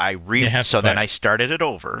 So Yes. You have to so then buy it. I started it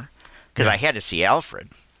over because I had to see Alfred.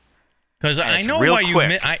 Because I it's know real why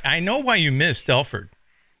quick. I know why you missed Alfred.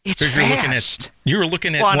 It's fast. You were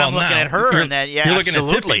looking at. Well, Well, I'm looking now, at her, you're, and that. Yeah, you're looking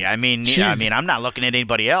absolutely. At Tippy. I mean, I'm not looking at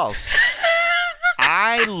anybody else.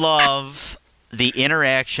 I love the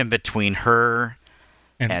interaction between her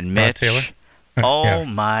and Mitch. Taylor. Oh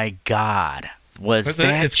my God, was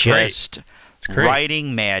that it's just great.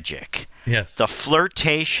 writing magic? Yes. The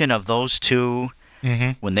flirtation of those two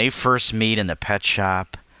when they first meet in the pet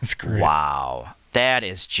shop. It's great. Wow, that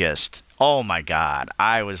is just. Oh my God,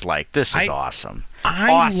 I was like, this is awesome.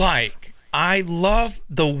 I love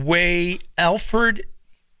the way Alfred.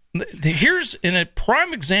 Here's a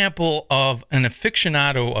prime example of an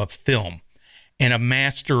aficionado of film and a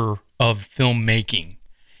master of filmmaking.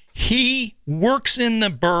 He works in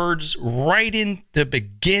the birds right in the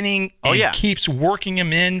beginning and keeps working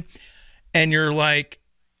them in. And you're like,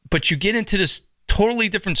 but you get into this totally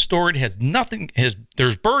different story. It has nothing.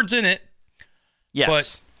 There's birds in it. Yes.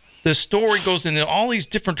 But the story goes into all these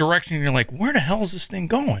different directions. And you're like, where the hell is this thing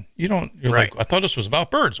going? You're like, I thought this was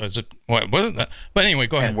about birds. Is it? What is that? But anyway,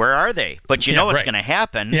 go ahead. And where are they? But you know what's going to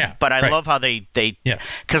happen. Yeah. But I love how they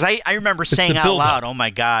because I remember saying out loud, oh my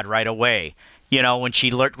God, right away. You know, when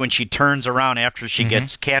she turns around after she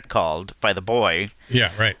gets catcalled by the boy.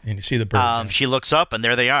 Yeah, right. And you see the birds. She looks up and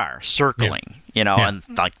there they are, circling. You know, and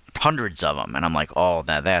like hundreds of them. And I'm like, oh,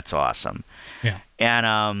 that's awesome. Yeah.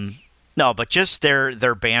 And no, but just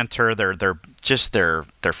their banter,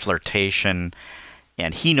 their flirtation,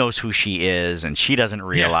 and he knows who she is, and she doesn't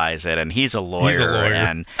realize it, and he's a lawyer,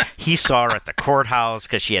 and he saw her at the courthouse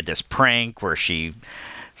because she had this prank where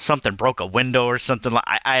something broke a window or something.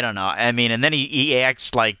 I don't know. I mean, and then he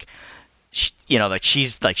acts like, like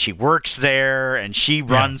she works there, and she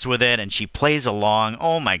runs with it, and she plays along.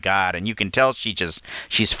 Oh my God! And you can tell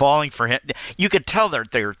she's falling for him. You could tell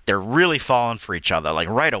they're really falling for each other like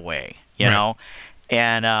right away. You know,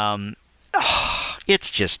 and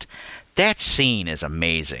it's just that scene is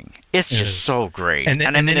amazing. It's just so great. And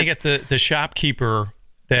then you get the shopkeeper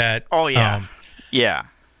that. Oh yeah, yeah.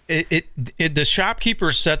 The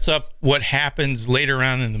shopkeeper sets up what happens later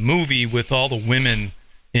on in the movie with all the women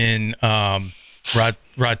in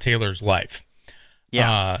Rod Taylor's life.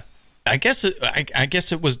 Yeah. I guess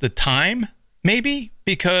it was the time, maybe,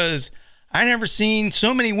 because I never seen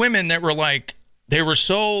so many women that were like, they were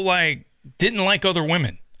so like, didn't like other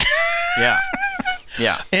women. Yeah.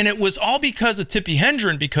 Yeah. And it was all because of Tippi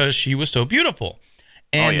Hedren, because she was so beautiful.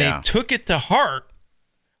 And they took it to heart.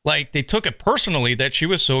 Like, they took it personally that she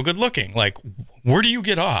was so good looking. Like, where do you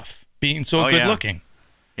get off being so good looking?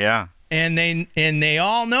 Yeah. And they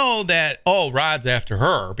all know that, Rod's after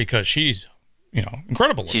her because she's,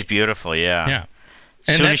 incredible looking. She's beautiful, yeah. Yeah.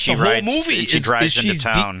 And soon that's as she the whole movie. She drives into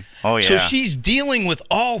town. So she's dealing with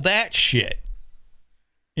all that shit.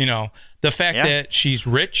 The fact that she's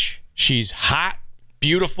rich, she's hot,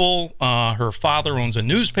 beautiful. Her father owns a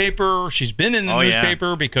newspaper. She's been in the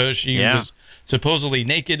newspaper because she was supposedly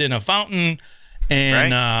naked in a fountain.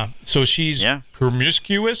 And so she's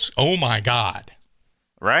promiscuous. Oh, my God.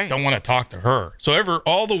 Right. Don't want to talk to her. So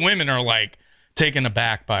all the women are like taken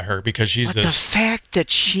aback by her because she's the fact that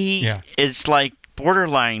she is like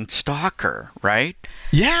borderline stalker, right?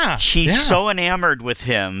 Yeah. She's so enamored with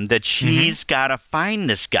him that she's got to find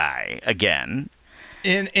this guy again.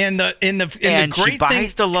 And she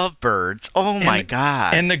buys the lovebirds. Oh my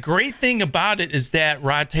God. And the great thing about it is that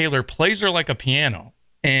Rod Taylor plays her like a piano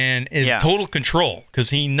and is total control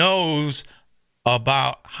because he knows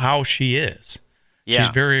about how she is. Yeah.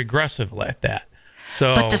 She's very aggressive like that.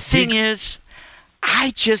 So, but the thing is,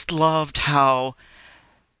 I just loved how.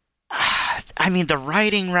 I mean, the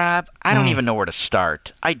writing, Rob. I don't even know where to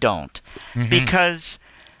start. I don't, because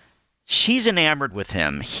she's enamored with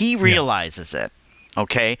him. He realizes it.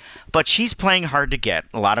 Okay, but she's playing hard to get.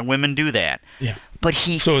 A lot of women do that. Yeah. But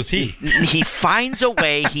so is he. He finds a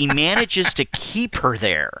way. He manages to keep her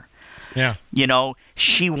there. Yeah.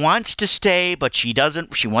 She wants to stay, but she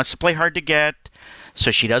doesn't. She wants to play hard to get. So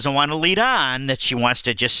she doesn't want to lead on that she wants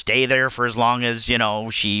to just stay there for as long as,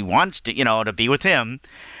 she wants to, to be with him.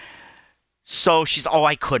 So she's,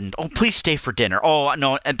 I couldn't. Oh, please stay for dinner. Oh,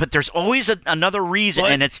 no. But there's always another reason,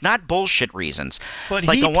 and it's not bullshit reasons. But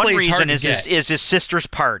like he the one plays reason hard to is get. his sister's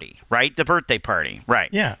party, right? The birthday party, right?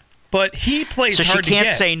 Yeah. But he plays hard to get. So she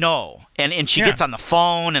can't say no. And she gets on the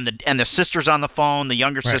phone, and the sister's on the phone, the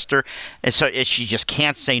younger sister. And so she just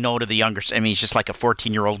can't say no to the younger. I mean, he's just like a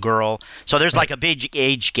 14-year-old girl. So there's like a big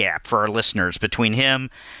age gap for our listeners between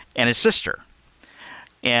him and his sister.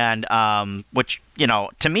 And which,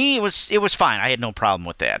 to me, it was fine. I had no problem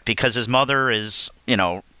with that because his mother is,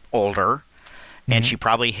 older, and she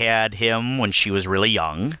probably had him when she was really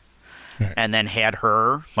young. and then had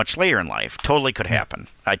her much later in life. Totally could happen.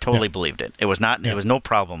 I totally believed it. It was not. It was no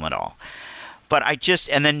problem at all. But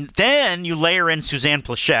and then you layer in Suzanne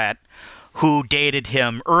Pleshette, who dated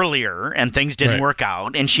him earlier, and things didn't work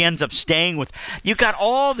out, and she ends up staying with. You got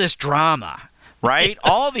all this drama, right?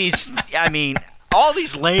 all these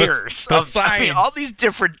layers. All these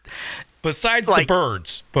different. Besides the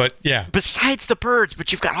birds, but yeah. Besides the birds,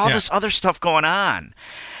 but you've got all this other stuff going on.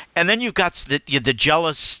 And then you've got the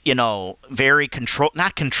jealous, very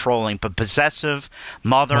not controlling, but possessive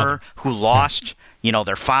mother who lost,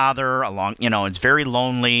 their father along, it's very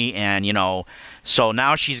lonely. And, so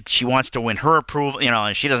now she wants to win her approval,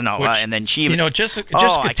 and she doesn't know. And then she, Jessica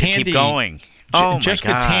I Tandy, can keep going.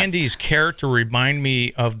 Jessica Tandy's character remind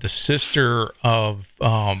me of the sister of,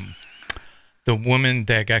 the woman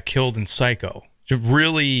that got killed in Psycho.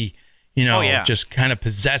 Really, just kind of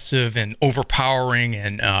possessive and overpowering,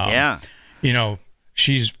 and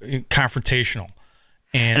she's confrontational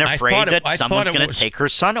and afraid that someone's going to take her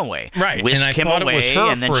son away, right? Whisk and I him thought away, it was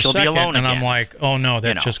her and then for a she'll second, be alone and again. I'm like, oh no,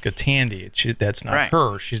 that's Jessica Tandy. That's not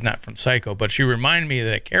her. She's not from Psycho, but she reminded me of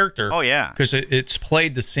that character. Oh yeah, because it's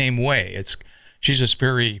played the same way. She's just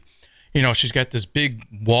very, she's got this big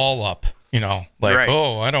wall up.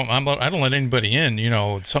 Oh, I don't let anybody in.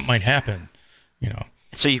 Something might happen.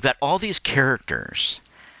 So you've got all these characters,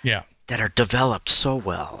 that are developed so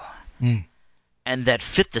well, and that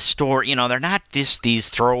fit the story. They're not these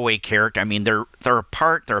throwaway characters. I mean, they're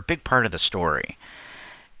a big part of the story.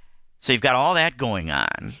 So you've got all that going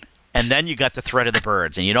on, and then you got the threat of the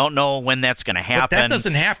birds, and you don't know when that's going to happen. But that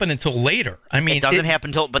doesn't happen until later. I mean, it doesn't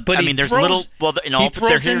happen until. But I mean, there's little. Well, he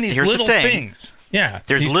throws in these little things. Yeah,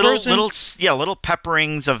 there's little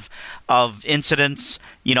pepperings of incidents.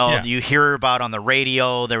 You hear about on the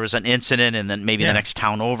radio. There was an incident, and then maybe the next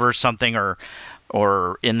town over or something,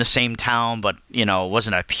 or in the same town, but it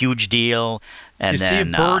wasn't a huge deal. And you see a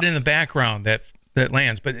bird in the background that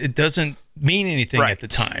lands, but it doesn't mean anything at the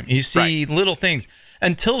time. You see little things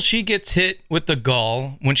until she gets hit with the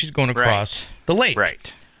gull when she's going across the lake,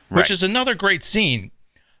 which is another great scene.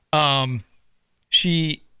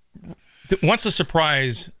 She wants to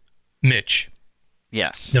surprise Mitch.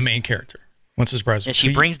 Yes. The main character wants to surprise him. And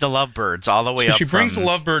she brings the lovebirds all the way up. She brings the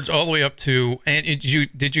lovebirds all the way up to. And did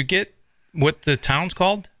you get what the town's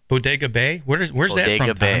called? Bodega Bay? Where's that from,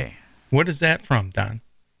 Bodega Bay. Don? What is that from, Don?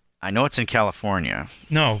 I know it's in California.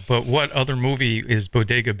 No, but what other movie is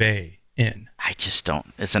Bodega Bay in? I just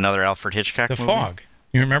don't. It's another Alfred Hitchcock movie. The Fog.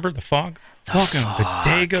 You remember The Fog? Welcome,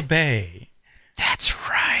 Bodega Bay. That's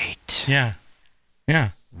right. Yeah.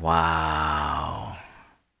 Yeah. Wow.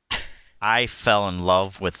 I fell in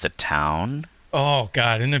love with the town. Oh,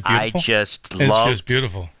 God, isn't it beautiful? I just loved It's just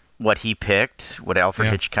beautiful. What he picked, what Alfred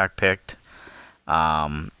Hitchcock picked.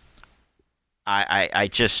 I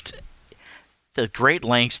just... The great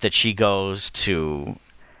lengths that she goes to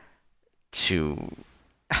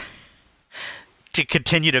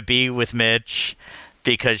continue to be with Mitch,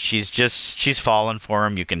 because she's fallen for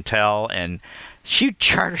him, you can tell, and she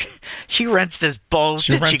rents this boat,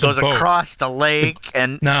 and she goes across the lake,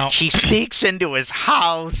 and she sneaks into his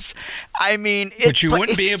house. I mean, which you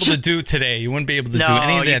wouldn't be able to do today. You wouldn't be able to do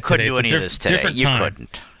any of that today. No, you couldn't do any of this today. Different time. You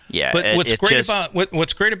couldn't. Yeah. But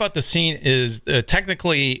what's great about the scene is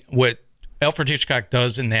technically what Alfred Hitchcock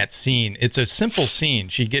does in that scene. It's a simple scene.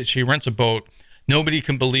 She rents a boat. Nobody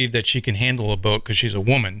can believe that she can handle a boat because she's a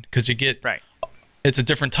woman. Because you get it's a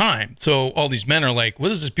different time. So all these men are like,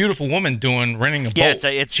 what is this beautiful woman doing renting a boat?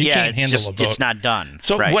 She can't handle a boat. It's not done.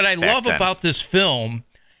 So what I love about this film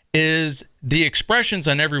is the expressions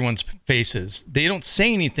on everyone's faces. They don't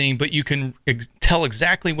say anything, but you can tell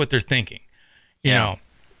exactly what they're thinking. You know,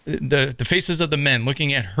 the faces of the men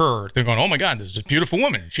looking at her, they're going, oh my God, there's this beautiful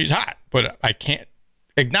woman. She's hot. But I can't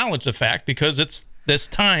acknowledge the fact because it's this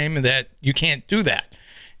time that you can't do that.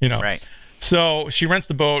 Right. So she rents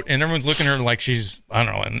the boat, and everyone's looking at her like she's, I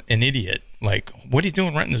don't know, an idiot. Like, what are you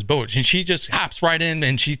doing renting this boat? And she just hops right in,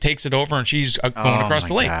 and she takes it over, and she's going across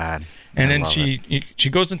the lake. God. And then she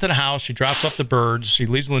goes into the house. She drops off the birds. She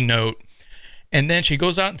leaves a note. And then she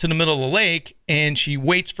goes out into the middle of the lake, and she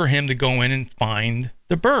waits for him to go in and find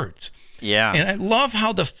the birds. Yeah. And I love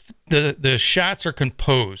how the shots are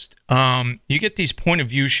composed. You get these point of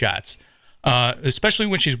view shots, especially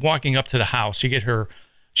when she's walking up to the house. You get her...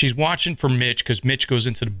 She's watching for Mitch because Mitch goes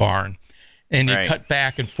into the barn, and you cut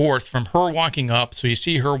back and forth from her walking up. So you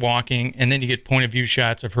see her walking, and then you get point of view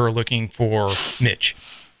shots of her looking for Mitch.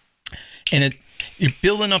 And you're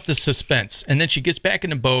building up the suspense. And then she gets back in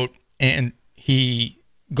the boat, and he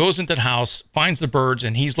goes into the house, finds the birds,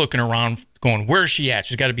 and he's looking around going, where's she at?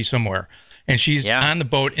 She's got to be somewhere. and she's on the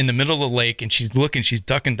boat in the middle of the lake, and she's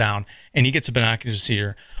ducking down, and he gets a binocular to see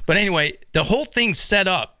her. But anyway, the whole thing's set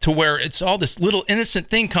up to where it's all this little innocent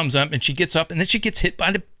thing comes up, and she gets up, and then she gets hit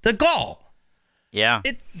by the gull. Yeah.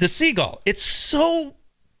 The seagull. It's so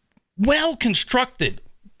well constructed.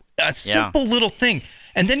 A simple little thing.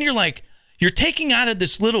 And then you're taking out of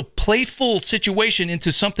this little playful situation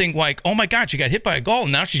into something like, oh my God, she got hit by a gull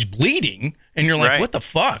and now she's bleeding. And you're like, what the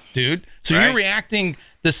fuck, dude? So you're reacting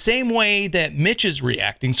the same way that Mitch is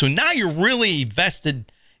reacting. So now you're really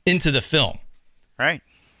vested into the film. Right.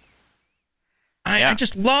 I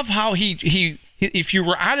just love how he if you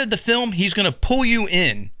were out of the film, he's going to pull you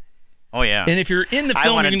in. Oh, yeah. And if you're in the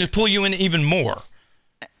film, you're going to pull you in even more.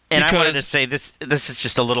 And I wanted to say this is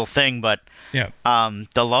just a little thing, but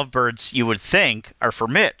the lovebirds you would think are for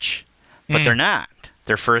Mitch, but they're not.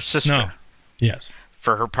 They're for his sister. No. Yes.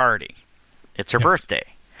 For her party. It's her birthday.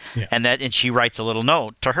 Yeah. And she writes a little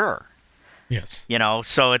note to her. Yes.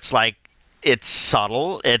 So it's like, it's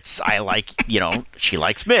subtle. She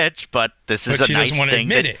likes Mitch, but this is a nice thing. She doesn't want to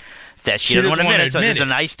admit it. That she doesn't want to admit it. So there's a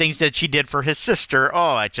nice things that she did for his sister.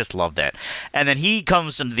 Oh, I just love that. And then he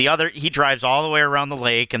comes and he drives all the way around the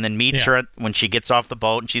lake and then meets her when she gets off the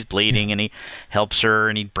boat and she's bleeding, and he helps her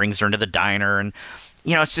and he brings her into the diner, and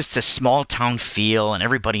it's just a small town feel and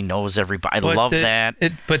everybody knows everybody. I love that.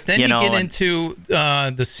 But then you get into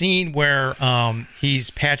the scene where he's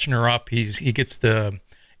patching her up. He gets the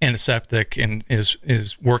antiseptic and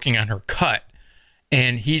is working on her cut,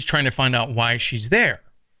 and he's trying to find out why she's there.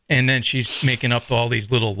 And then she's making up all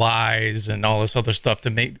these little lies and all this other stuff to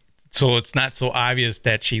make so it's not so obvious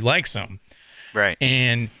that she likes him. Right.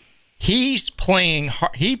 And he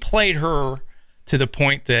played her to the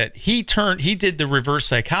point that he did the reverse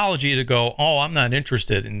psychology to go, oh, I'm not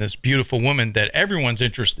interested in this beautiful woman that everyone's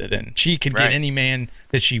interested in. She could get any man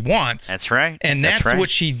that she wants. That's right. And that's what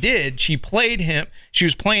she did. She played him. She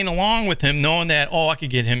was playing along with him, knowing that, oh, I could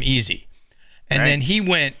get him easy. And then he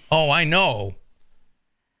went, oh, I know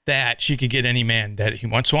that she could get any man that he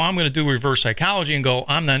wants. So I'm going to do reverse psychology and go,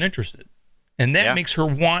 I'm not interested. And that makes her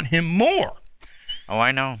want him more. Oh,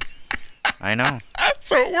 I know.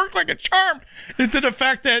 So it worked like a charm into the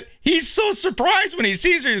fact that he's so surprised when he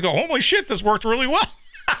sees her. He goes, holy shit, this worked really well.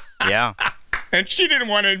 Yeah. And she didn't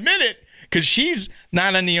want to admit it because she's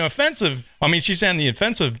not on the offensive. I mean, she's on the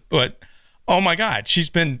offensive, but oh my God, she's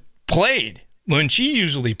been played when she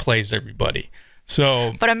usually plays everybody.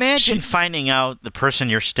 So, but imagine finding out the person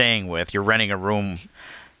you're staying with, you're renting a room,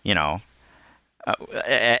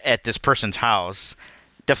 at this person's house,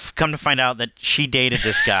 come to find out that she dated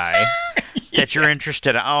this guy, that you're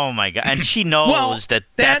interested in. Oh my God. And she knows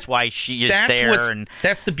that's why she is there. And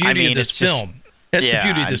that's the beauty of this film. That's the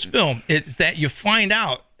beauty of this film, is that you find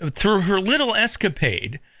out through her little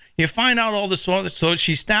escapade, you find out all this. So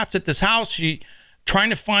she stops at this house, trying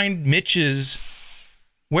to find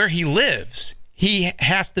where he lives. He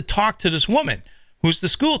has to talk to this woman who's the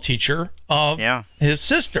school teacher of his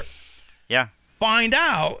sister. Yeah. Find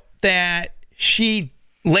out that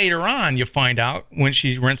later on, you find out when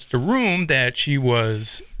she rents the room that she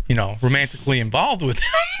was, romantically involved with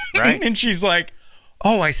him. Right. And she's like,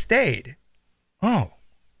 oh, I stayed. Oh,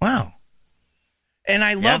 wow. And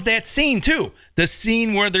I love that scene too. The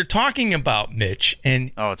scene where they're talking about Mitch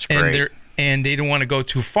and it's great. And they don't want to go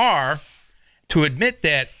too far to admit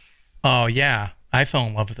that, oh yeah, I fell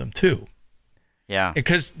in love with him too. Yeah.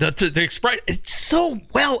 Because the expression, it's so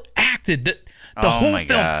well acted that the whole film,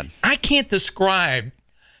 God. I can't describe.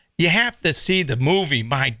 You have to see the movie.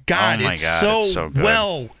 My God, it's so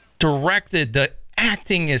well directed. The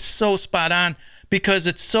acting is so spot on because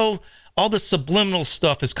it's all the subliminal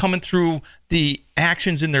stuff is coming through the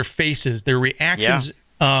actions in their faces, their reactions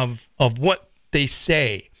of what they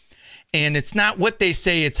say. And it's not what they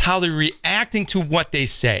say, it's how they're reacting to what they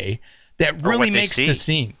say that really makes the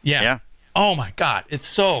scene. Yeah. Oh my God. It's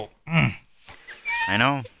so. I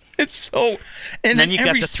know. It's so. And then you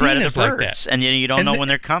got the threat of the birds, and you don't know when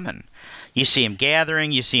they're coming. You see them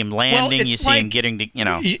gathering, you see them landing, you see them getting to,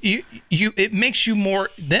 It makes you more.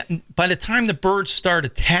 By the time the birds start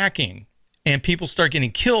attacking and people start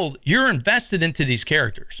getting killed, you're invested into these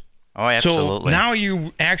characters. Oh, absolutely. So now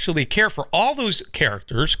you actually care for all those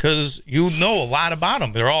characters because you know a lot about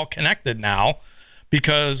them. They're all connected now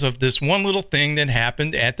because of this one little thing that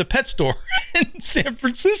happened at the pet store in San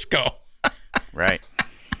Francisco. Right.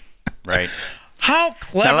 How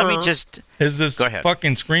clever is this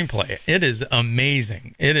fucking screenplay? It is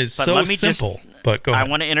amazing. It is so simple. But go ahead. I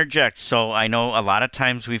want to interject. So I know a lot of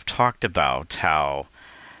times we've talked about how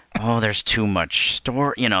there's too much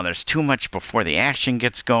story. There's too much before the action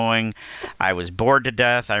gets going. I was bored to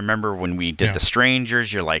death. I remember when we did The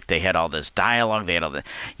Strangers, you're like, they had all this dialogue. They had all the,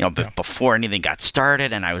 before anything got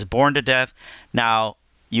started, and I was bored to death. Now,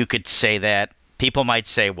 you could say that. People might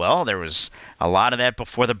say, well, there was a lot of that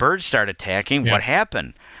before the birds started attacking. Yeah. What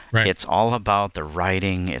happened? Right. It's all about the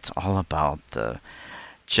writing. It's all about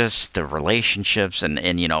just the relationships, and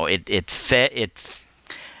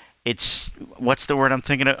it's what's the word I'm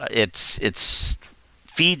thinking of? It's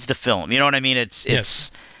feeds the film. You know what I mean?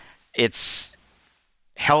 It's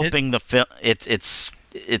helping the film.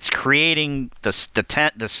 It's creating the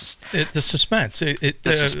suspense.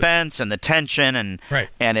 The suspense and the tension, and right.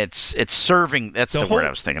 And it's serving. That's the word I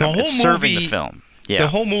was thinking of. It's serving the film. Yeah. The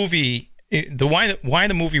whole movie. Why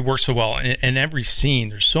the movie works so well in every scene.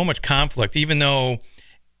 There's so much conflict, even though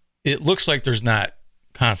it looks like there's not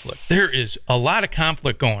conflict. There is a lot of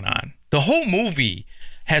conflict going on. The whole movie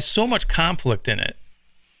has so much conflict in it.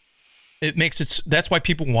 It makes it. That's why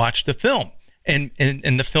people watch the film, and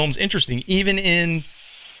the film's interesting, even in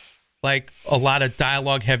like a lot of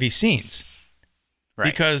dialogue-heavy scenes, right?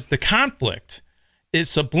 Because the conflict is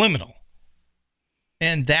subliminal,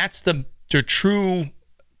 and that's the true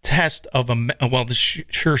test of the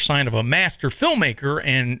sure sign of a master filmmaker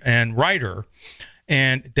and writer,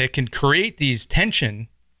 and that can create this tension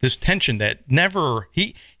that never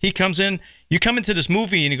he comes in. You come into this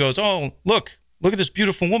movie and he goes, oh, look at this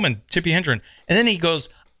beautiful woman, Tippi Hedren, and then he goes,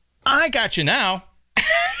 I got you now,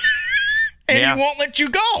 and he won't let you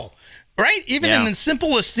go, right? Even in the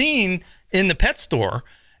simplest scene in the pet store,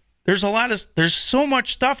 there's so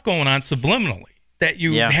much stuff going on subliminally that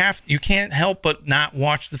you can't help but not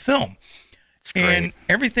watch the film. And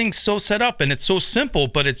everything's so set up and it's so simple,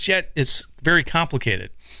 but it's very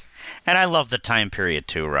complicated. And I love the time period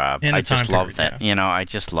too, Rob. I just love that. Yeah. I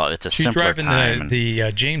just love it's a She's simpler driving time.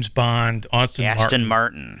 the James Bond Aston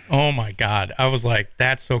Martin. Oh my God. I was like,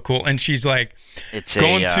 that's so cool. And she's like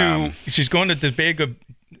she's going to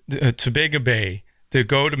Tobago Bay to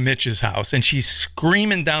go to Mitch's house, and she's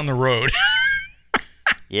screaming down the road.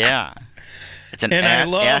 Yeah. It's an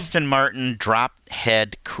Aston Martin drop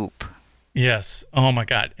head coupe. Yes. Oh my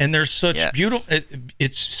God. And there's such beautiful.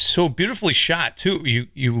 It's so beautifully shot too.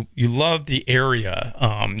 You love the area.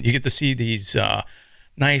 You get to see these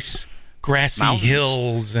nice grassy mountains.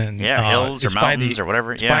 Hills and hills or mountains or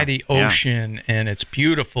whatever. It's by the ocean, and it's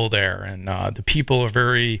beautiful there. And the people are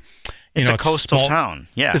very. It's a coastal town.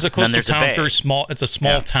 Yeah. It's a coastal town. It's very small. It's a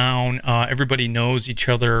small town. Everybody knows each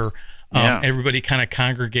other. Everybody kind of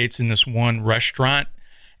congregates in this one restaurant.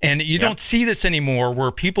 And you don't see this anymore, where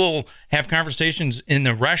people have conversations in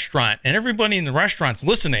the restaurant and everybody in the restaurant's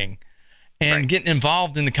listening and getting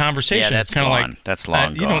involved in the conversation. Yeah, that's kind of like that's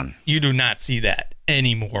long gone. You do not see that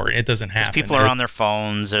anymore. It doesn't happen. People are on their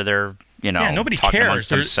phones, or they're nobody talking cares. amongst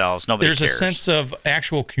themselves. Nobody cares. There's a sense of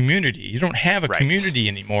actual community. You don't have a community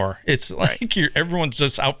anymore. It's like everyone's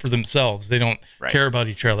just out for themselves. They don't care about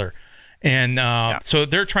each other. And so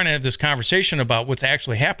they're trying to have this conversation about what's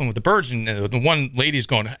actually happened with the birds. And the one lady's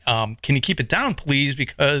going, can you keep it down, please?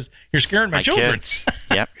 Because you're scaring my children. Kids.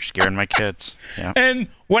 Yep, you're scaring my kids. Yep. And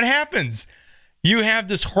what happens? You have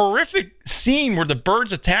this horrific scene where the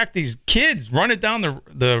birds attack these kids running down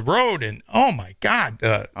the road. And, oh, my God.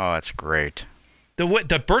 That's great.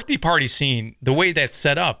 The birthday party scene, the way that's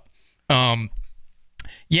set up,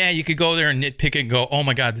 you could go there and nitpick it and go, oh,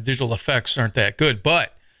 my God, the digital effects aren't that good.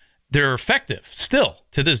 But they're effective still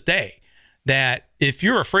to this day. That if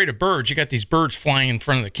you're afraid of birds, you got these birds flying in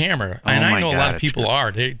front of the camera, and I know a lot of people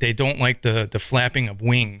are. They don't like the flapping of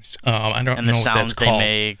wings. I don't know what that's called.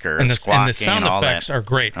 They make, or and the sound effects are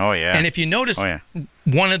great. Oh yeah. And if you notice,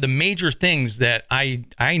 one of the major things that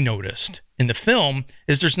I noticed in the film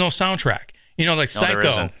is there's no soundtrack. Like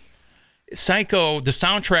Psycho. Psycho, the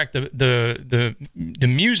soundtrack, the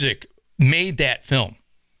music made that film.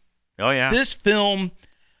 Oh yeah. This film.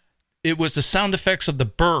 It was the sound effects of the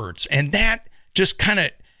birds, and that just kind of,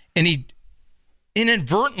 and he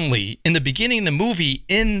inadvertently in the beginning of the movie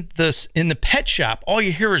in the pet shop, all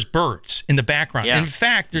you hear is birds in the background. Yeah. In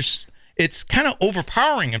fact, it's kind of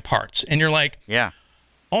overpowering in parts, and you're like,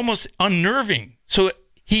 almost unnerving. So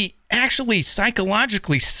he actually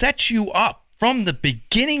psychologically sets you up from the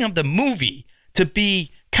beginning of the movie to be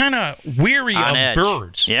kind of weary of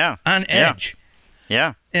birds, on edge.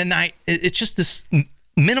 Yeah. And it's just this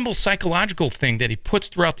minimal psychological thing that he puts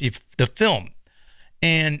throughout the film,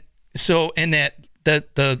 and that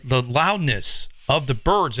the loudness of the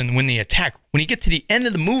birds, and when they attack, when you get to the end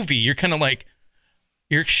of the movie, you're kind of like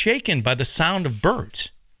you're shaken by the sound of birds.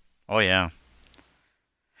 Oh yeah,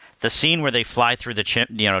 The scene where they fly through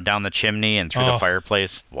the down the chimney and through the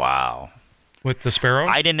fireplace. Wow. With the sparrows?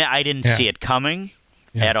 I didn't see it coming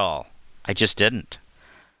at all. I just didn't.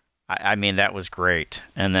 I mean, that was great.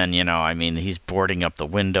 And then, he's boarding up the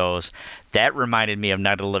windows. That reminded me of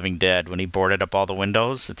Night of the Living Dead when he boarded up all the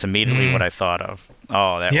windows. It's immediately what I thought of.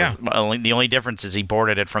 Oh, was the only difference is he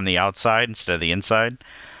boarded it from the outside instead of the inside.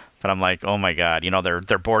 But I'm like, oh my God,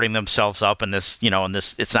 they're boarding themselves up in this,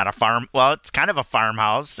 it's not a farm. Well, it's kind of a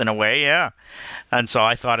farmhouse in a way, yeah. And so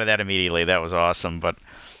I thought of that immediately. That was awesome. But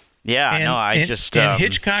yeah, and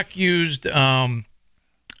Hitchcock used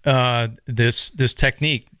this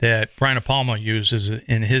technique that Brian De Palma uses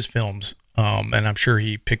in his films, and I'm sure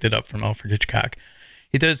he picked it up from Alfred Hitchcock.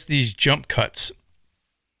 He does these jump cuts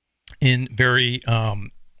in very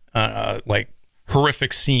like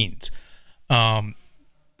horrific scenes.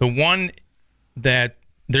 The one that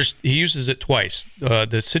he uses it twice.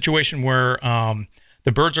 The situation where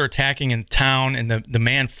the birds are attacking in town and the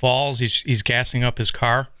man falls. He's gassing up his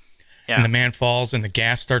car, and the man falls and the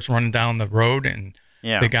gas starts running down the road, and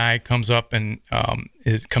the guy comes up and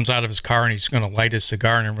comes out of his car and he's going to light his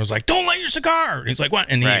cigar, and everyone's like, "Don't light your cigar!" And he's like, "What?"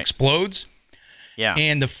 And he explodes. Yeah,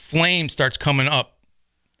 and the flame starts coming up.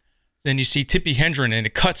 Then you see Tippi Hedren, and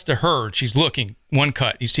it cuts to her, and she's looking. One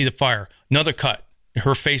cut, you see the fire. Another cut.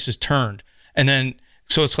 Her face is turned, and then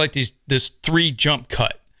so it's like this 3 jump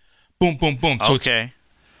cut, boom, boom, boom. So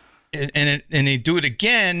and they do it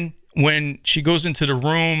again when she goes into the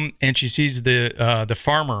room and she sees the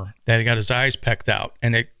farmer that got his eyes pecked out,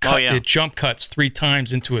 and it jump cuts 3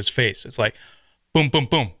 times into his face. It's like boom, boom,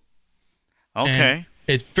 boom. Okay, and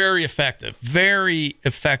it's very effective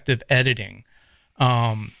editing.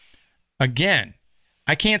 Again,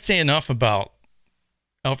 I can't say enough about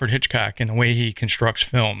Alfred Hitchcock and the way he constructs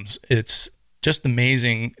films. It's just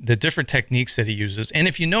amazing, the different techniques that he uses. And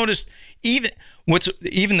if you notice, the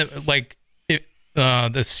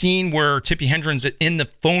scene where Tippi Hedren's in the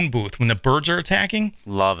phone booth when the birds are attacking.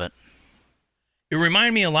 Love it. It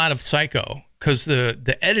reminded me a lot of Psycho, because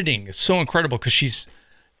the editing is so incredible, because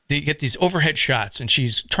they get these overhead shots, and she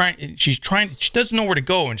doesn't know where to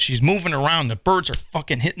go, and she's moving around. The birds are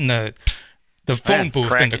fucking hitting the phone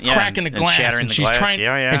booth and cracking the glass, and she's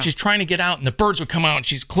trying to get out, and the birds would come out, and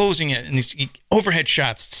she's closing it, and these overhead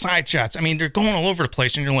shots, side shots. I mean, they're going all over the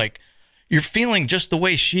place, and you're feeling just the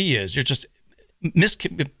way she is. You're just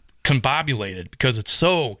miscombobulated because it's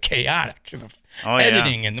so chaotic.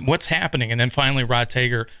 Editing and what's happening, and then finally Rod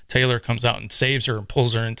Taylor comes out and saves her and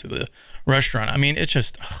pulls her into the restaurant. I mean, it's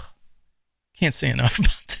just can't say enough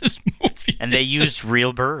about this movie. And they used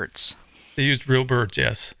real birds. They used real birds,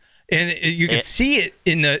 yes. And you could see it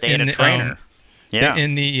in the trainer.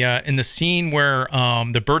 In the scene where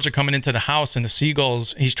the birds are coming into the house, and the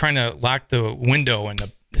seagulls. He's trying to lock the window, and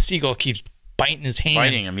the seagull keeps biting his hand.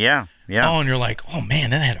 Biting him, yeah. Oh, and you're like, oh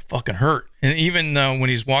man, that had to fucking hurt. And even when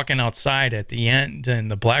he's walking outside at the end, and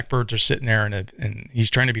the blackbirds are sitting there, and he's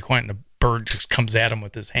trying to be quiet, and the bird just comes at him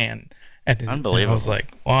with his hand. Unbelievable. And I was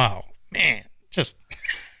like, wow, man, just.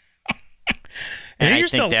 And I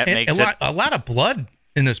think that makes a lot of blood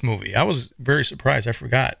in this movie. I was very surprised. I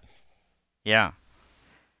forgot. Yeah.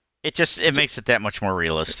 It makes it that much more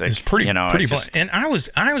realistic. It's pretty blunt. And I was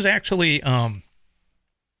actually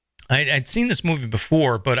I'd seen this movie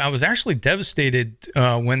before, but I was actually devastated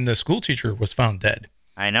when the school teacher was found dead.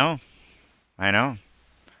 I know.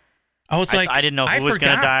 I was like, I didn't know who was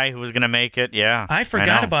going to die, who was going to make it. Yeah. I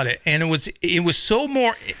forgot about it. And it was so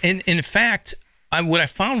more in fact, what I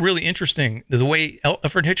found really interesting, the way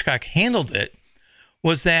Alfred Hitchcock handled it,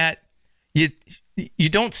 was that you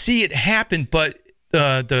don't see it happen, but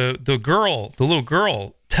the little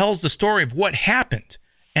girl tells the story of what happened,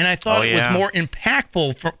 and I thought it was more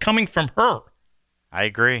impactful coming from her. I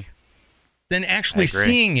agree. Than actually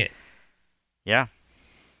seeing it. Yeah.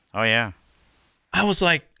 Oh yeah. I was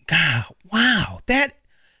like, God, wow,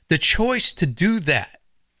 the choice to do that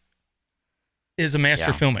is a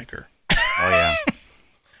master filmmaker. Oh yeah.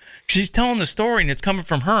 She's telling the story, and it's coming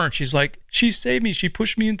from her, and she's like, she saved me. She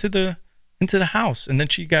pushed me into the house, and then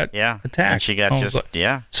she got attacked. And she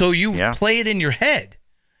got So you play it in your head,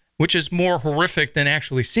 which is more horrific than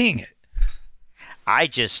actually seeing it.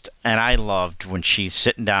 I loved when she's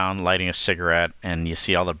sitting down lighting a cigarette, and you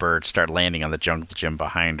see all the birds start landing on the jungle gym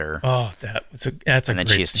behind her. Oh, that's a great scene. And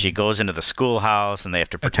then she goes into the schoolhouse, and they have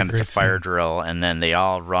to pretend it's a fire drill, and then they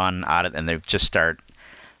all run out of, and they just start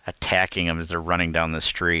attacking them as they're running down the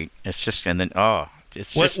street. It's just, and then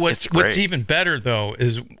what's even better though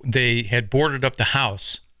is they had boarded up the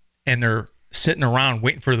house, and they're sitting around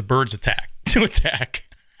waiting for the birds to attack.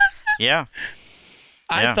 Yeah.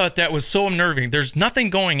 I thought that was so unnerving. There's nothing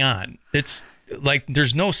going on. It's like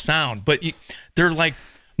there's no sound, but they're like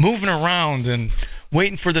moving around and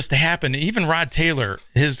waiting for this to happen. Even Rod Taylor,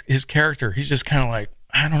 his character, he's just kind of like,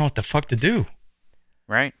 I don't know what the fuck to do.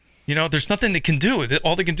 Right. You know, there's nothing they can do.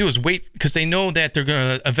 All they can do is wait because they know that they're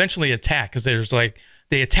going to eventually attack because there's like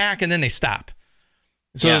they attack and then they stop.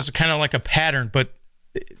 So there's kind of like a pattern, but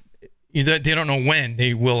they don't know when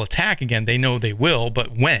they will attack again. They know they will,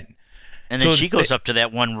 but when. And then she goes up to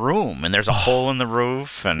that one room, and there's a hole in the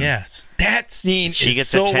roof. And yes, that scene she is gets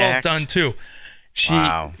so attacked. well done too.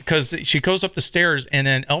 Because she goes up the stairs, and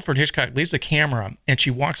then Alfred Hitchcock leaves the camera, and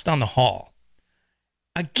she walks down the hall.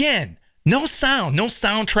 Again, no sound, no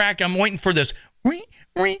soundtrack. I'm waiting for this,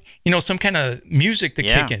 some kind of music to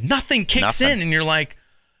kick in. Nothing kicks in, and you're like,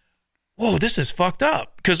 whoa, this is fucked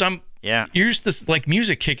up. Because I'm used to like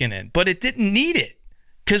music kicking in, but it didn't need it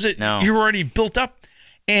because you're already built up.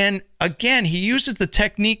 And again, he uses the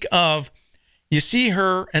technique of you see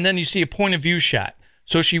her, and then you see a point of view shot.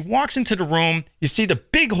 So she walks into the room, you see the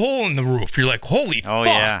big hole in the roof. You're like, holy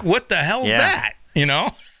fuck, what the hell's that? You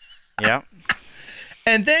know? Yeah.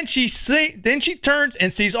 And then she turns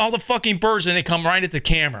and sees all the fucking birds, and they come right at the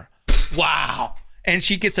camera. Wow. And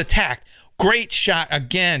she gets attacked. Great shot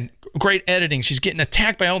again. Great editing. She's getting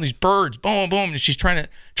attacked by all these birds. Boom, boom. And she's trying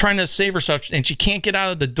to save herself, and she can't get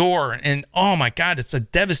out of the door. And oh my God, it's a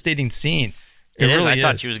devastating scene. It really is. I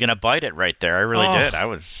thought she was going to bite it right there. I really did. I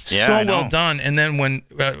was so well done. And then when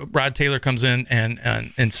Rod Taylor comes in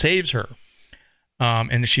and saves her,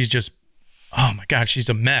 and she's just, oh my God, she's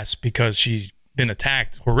a mess because she's been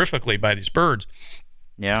attacked horrifically by these birds.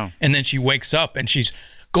 Yeah. And then she wakes up and she's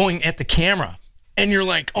going at the camera, and you're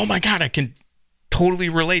like, oh my God, I can totally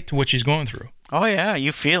relate to what she's going through. Oh yeah,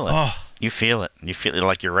 you feel it. Oh. You feel it. You feel it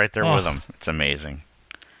like you're right there with them. It's amazing.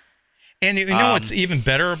 And you know what's even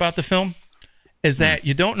better about the film? Is that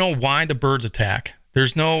you don't know why the birds attack.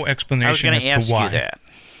 There's no explanation as to why. I was going to ask you that.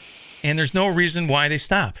 And there's no reason why they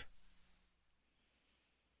stop.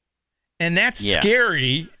 And that's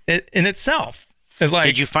scary in itself. It's like,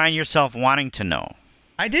 did you find yourself wanting to know?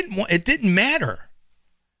 I didn't. It didn't matter.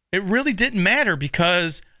 It really didn't matter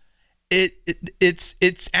because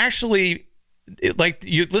it's actually like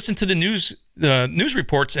you listen to the news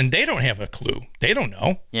reports and they don't have a clue. They don't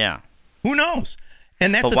know. Yeah. Who knows?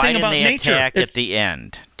 And that's the thing about nature. Why didn't they attack at the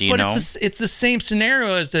end? Do you know? It's the same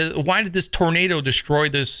scenario as why did this tornado destroy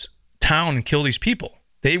this town and kill these people?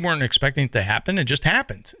 They weren't expecting it to happen. It just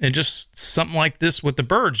happened. And just something like this with the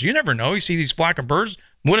birds. You never know. You see these flock of birds.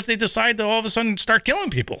 What if they decide to all of a sudden start killing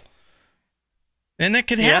people? And that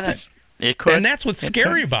could happen. It could. And that's what's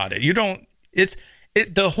scary about it. You don't.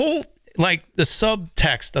 The whole like the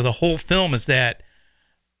subtext of the whole film is that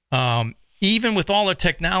even with all the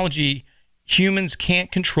technology, humans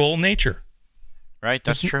can't control nature. Right,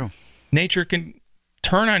 that's true. Nature can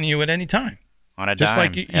turn on you at any time. On a just dime.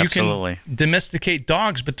 like you can domesticate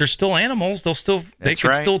dogs, but they're still animals. They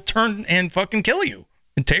could still turn and fucking kill you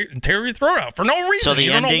and tear your throat out for no reason. So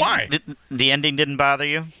you don't know why. The ending didn't bother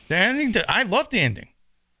you? The ending. I love the ending.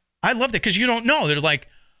 I loved it because you don't know. They're like,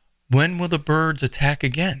 when will the birds attack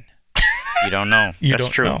again? You don't know. That's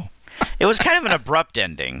true. Know. It was kind of an abrupt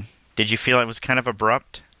ending. Did you feel it was kind of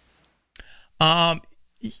abrupt?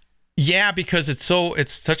 Yeah, because it's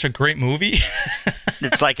such a great movie.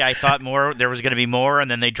 It's like I thought there was going to be more, and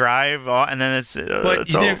then they drive, and then it's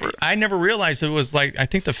over. I never realized it was like, I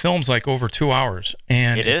think the film's like over 2 hours,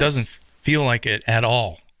 and it doesn't feel like it at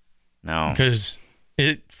all. No. Because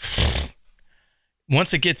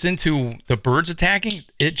once it gets into the birds attacking,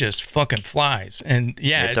 it just fucking flies. And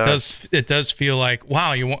yeah, it does feel like,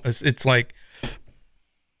 wow, it's like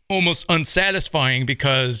almost unsatisfying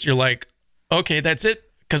because you're like, okay, that's it.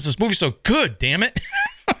 Because this movie's so good, damn it.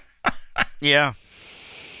 Yeah.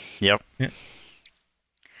 Yep. Yeah.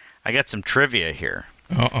 I got some trivia here.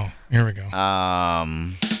 Uh-oh. Here we go. I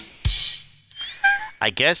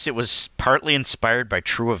guess it was partly inspired by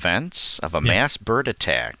true events of a mass bird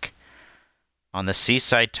attack on the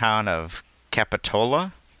seaside town of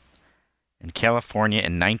Capitola in California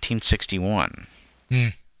in 1961.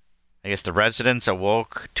 I guess the residents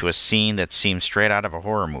awoke to a scene that seemed straight out of a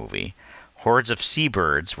horror movie. Hordes of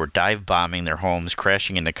seabirds were dive-bombing their homes,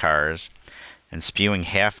 crashing into cars, and spewing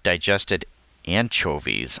half-digested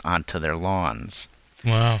anchovies onto their lawns.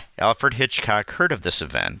 Wow. Alfred Hitchcock heard of this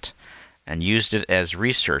event and used it as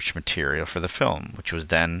research material for the film, which was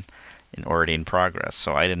then already in progress.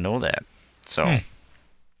 So I didn't know that. So,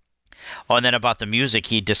 Oh, and then about the music,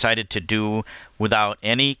 he decided to do without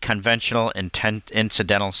any conventional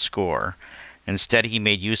incidental score. Instead, he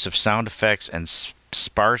made use of sound effects and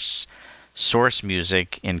sparse source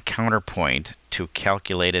music in counterpoint to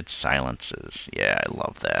calculated silences. Yeah, I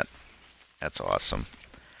love that. That's awesome.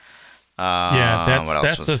 Yeah,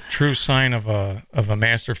 that's the true sign of a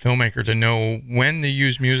master filmmaker, to know when to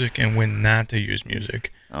use music and when not to use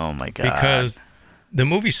music. Oh my God! Because the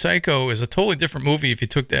movie Psycho is a totally different movie if you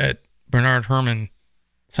took that Bernard Herrmann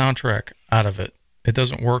soundtrack out of it. It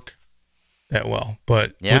doesn't work that well,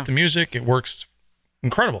 but with the music, it works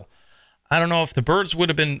incredible. I don't know if The Birds would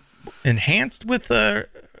have been enhanced with the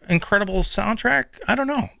incredible soundtrack. I don't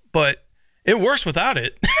know, but it works without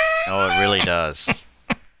it. Oh, it really does.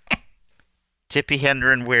 Tippi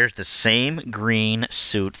Hedren wears the same green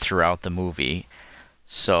suit throughout the movie,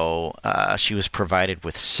 so she was provided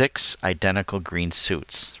with 6 identical green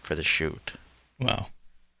suits for the shoot. Wow.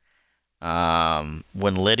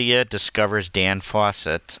 When Lydia discovers Dan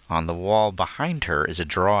Fawcett, on the wall behind her is a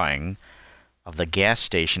drawing of the gas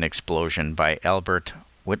station explosion by Albert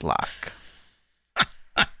Whitlock.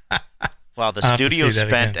 While the studio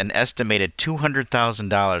spent an estimated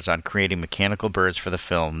 $200,000 on creating mechanical birds for the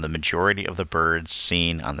film, the majority of the birds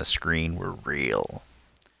seen on the screen were real.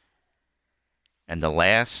 And the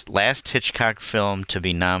last Hitchcock film to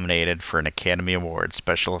be nominated for an Academy Award,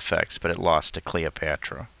 special effects, but it lost to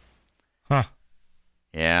Cleopatra. Huh.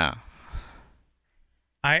 Yeah.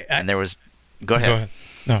 And there was... Go ahead.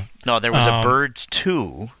 Go ahead. No, there was a Birds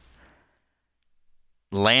 2,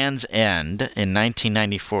 Land's End, in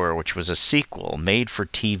 1994, which was a sequel,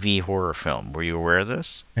 made-for-TV horror film. Were you aware of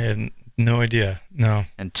this? I had no idea. No.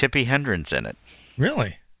 And Tippi Hedren's in it.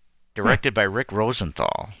 Really? Directed by Rick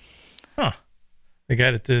Rosenthal. Huh. The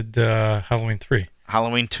guy that did Halloween 3.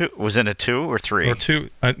 Halloween 2. Was it a 2 or 3? Or 2.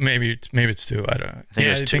 Maybe it's 2. I don't know.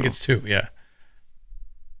 I think it's 2, yeah.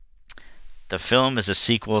 The film is a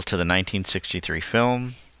sequel to the 1963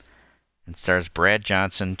 film and stars Brad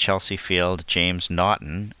Johnson, Chelsea Field, James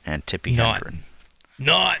Naughton, and Tippi Hedren.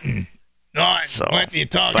 Naughton. So, what are you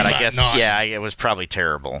talking about? But I guess, Naughton? yeah, it was probably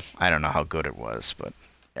terrible. I don't know how good it was, but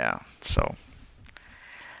yeah. So,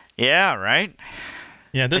 yeah, right?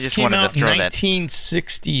 Yeah, this came out in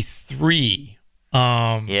 1963.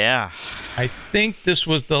 Yeah. I think this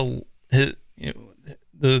was the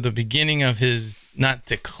beginning of his, not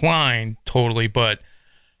decline totally, but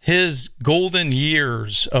his golden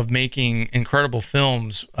years of making incredible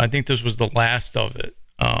films. I think this was the last of it.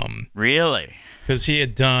 Really? Because he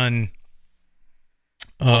had done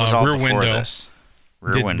Rear Window.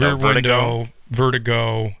 Rear Window,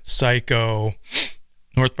 Vertigo, Psycho,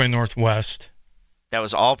 North by Northwest. That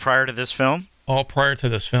was all prior to this film? All prior to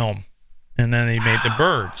this film. And then he made The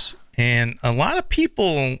Birds. And a lot of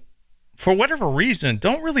people, for whatever reason,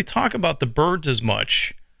 don't really talk about The Birds as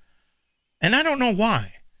much. And I don't know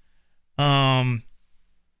why. I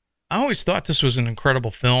always thought this was an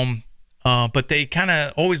incredible film, but they kind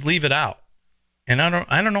of always leave it out. And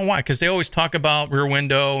I don't know why, because they always talk about Rear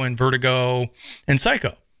Window and Vertigo and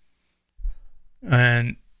Psycho.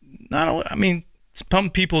 And some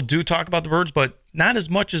people do talk about The Birds, but not as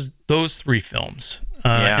much as those 3 films.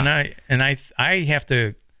 And I have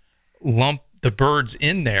to lump The Birds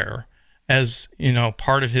in there as,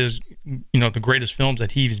 part of his, the greatest films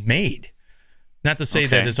that he's made. Not to say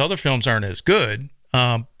that his other films aren't as good,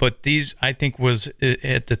 but these, I think, was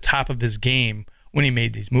at the top of his game when he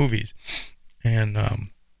made these movies. And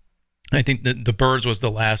I think that The Birds was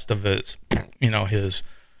the last of his, his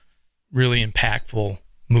really impactful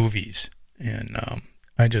movies. And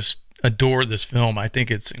I just adore this film. I think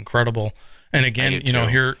it's incredible. And again,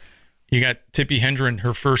 here you got Tippi Hedren,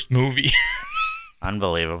 her first movie.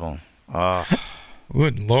 Unbelievable. Oh,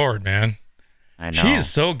 good Lord, man. I know. She is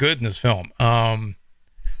so good in this film.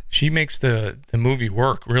 She makes the movie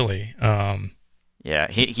work, really. Yeah,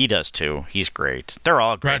 he does too. He's great. They're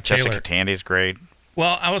all great. Jessica Tandy's great.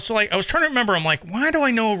 Well, I was trying to remember. I'm like, why do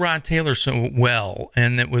I know Rod Taylor so well?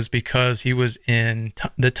 And it was because he was in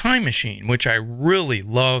The Time Machine, which I really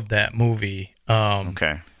loved that movie.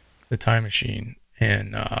 The Time Machine,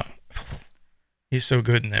 and he's so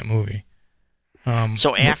good in that movie.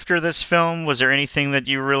 So after this film, was there anything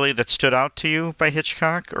that stood out to you by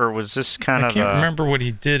Hitchcock, or was this kind of? I can't remember what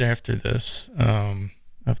he did after this. I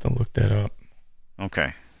have to look that up.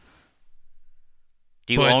 Okay.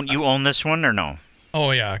 Do you own this one or no?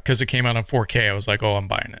 Oh yeah, because it came out on 4K. I was like, oh, I'm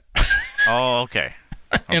buying it. Oh, okay.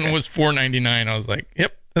 And it was $4.99. I was like,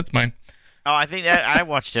 yep, that's mine. Oh, I think I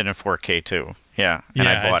watched it in 4K too. Yeah, and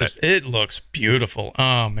I bought it. It looks beautiful.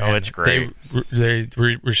 Oh man, oh, it's great. They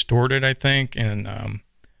restored it, I think, and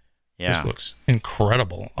this looks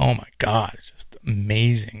incredible. Oh my God, it's just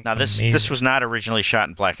amazing. Now this was not originally shot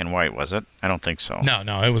in black and white, was it? I don't think so.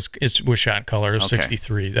 No, it was shot in color. It was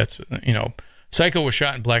 63. That's Psycho was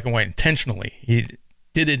shot in black and white intentionally. He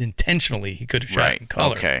did it intentionally. He could have shot it in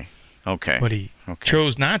color. Okay. Okay. But he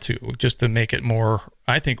chose not to, just to make it more,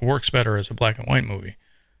 I think, works better as a black and white movie.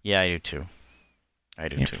 Yeah, I do too.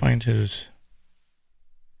 Can't find his...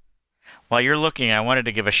 While you're looking, I wanted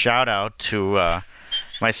to give a shout out to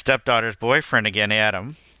my stepdaughter's boyfriend again,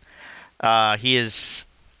 Adam. He is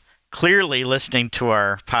clearly listening to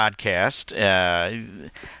our podcast,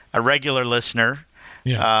 a regular listener,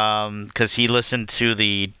 because he listened to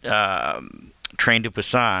the Train to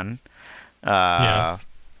Busan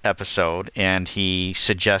episode, and he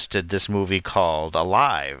suggested this movie called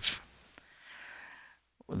Alive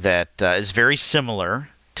that is very similar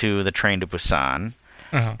to the Train to Busan.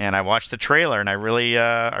 And I watched the trailer, and I really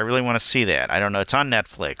want to see that. I don't know. It's on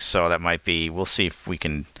Netflix, so that might be... We'll see if we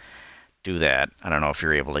can do that. I don't know if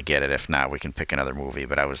you're able to get it. If not, we can pick another movie.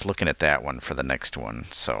 But I was looking at that one for the next one.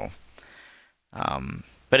 So,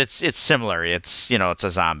 but it's similar. It's it's a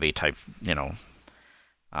zombie type.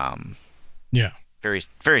 Very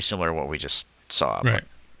very similar to what we just saw. Right.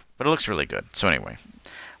 But it looks really good. So anyway,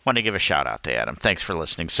 wanted to give a shout out to Adam. Thanks for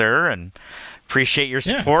listening, sir, and appreciate your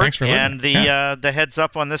support. Thanks for and the heads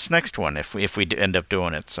up on this next one if we end up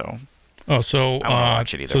doing it. So. So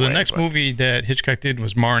the next movie that Hitchcock did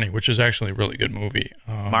was Marnie, which is actually a really good movie.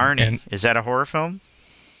 Marnie, is that a horror film?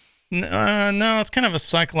 No, it's kind of a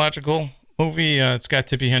psychological movie. It's got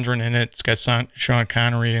Tippi Hedren in it. It's got Sean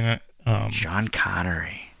Connery in it. Sean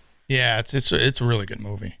Connery. Yeah, it's a really good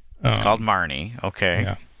movie. It's called Marnie. Okay.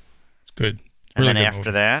 Yeah, it's good. Really and then good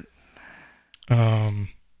after movie. that,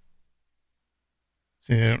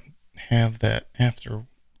 see, they don't have that after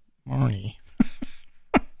Marnie.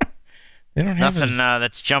 They don't have nothing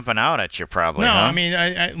that's jumping out at you, probably. No, huh? I mean,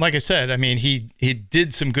 I like I said, I mean, he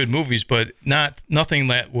did some good movies, but nothing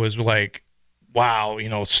that was like, wow,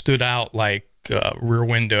 stood out like Rear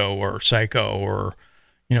Window or Psycho or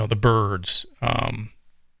The Birds.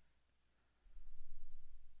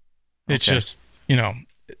 It's just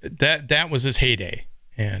that was his heyday,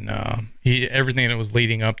 and everything that was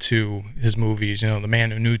leading up to his movies, The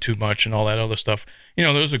Man Who Knew Too Much and all that other stuff.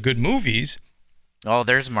 Those are good movies. Oh,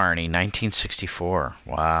 there's Marnie, 1964.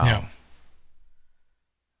 Wow. Yeah.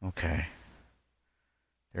 Okay.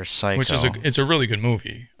 There's Psycho. Which is it's a really good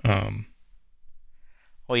movie.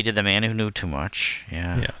 He did The Man Who Knew Too Much.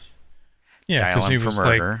 Yeah. Yes. Yeah, because he was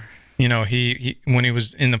murder. Like, he when he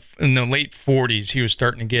was in the late 40s, he was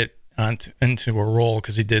starting to get into a role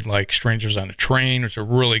because he did like Strangers on a Train, which is a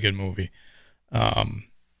really good movie.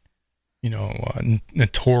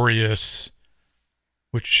 Notorious,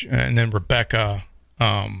 and then Rebecca.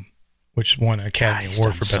 Which won an Academy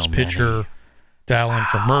Award for Best Picture. Dial In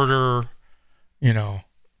for Murder,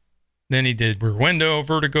 Then he did Rear Window,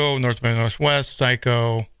 Vertigo, North by Northwest,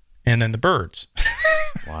 Psycho, and then The Birds.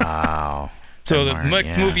 Wow. So the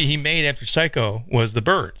next movie he made after Psycho was The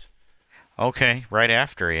Birds. Okay, right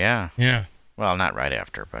after, yeah. Yeah. Well, not right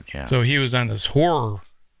after, but yeah. So he was on this horror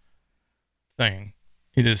thing.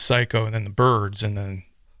 He did Psycho and then The Birds, and then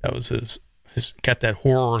that was his got that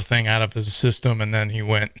horror thing out of his system, and then he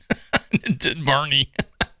went and did Marnie.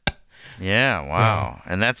 Yeah, wow.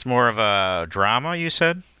 And that's more of a drama, you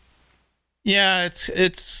said? Yeah,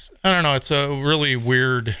 it's I don't know, it's a really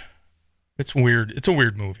weird, it's a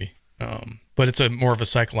weird movie. But it's more of a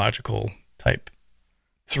psychological type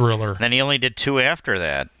thriller. Then he only did two after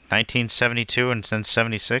that, 1972 and then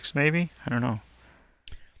 76 maybe? I don't know.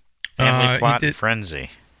 Family Plot and Frenzy.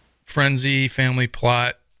 Family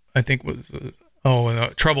Plot, I think was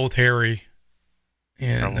Trouble with Harry.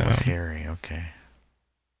 And, Trouble with Harry, okay.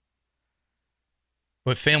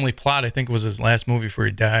 But Family Plot, I think, was his last movie before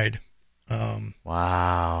he died.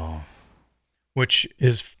 Wow. Which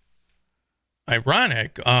is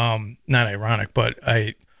ironic. Not ironic, but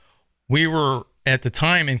we were at the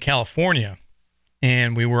time in California,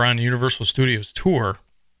 and we were on Universal Studios tour,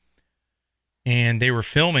 and they were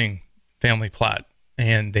filming Family Plot.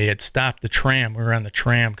 And they had stopped the tram. We were on the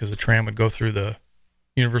tram because the tram would go through the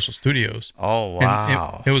Universal Studios. Oh,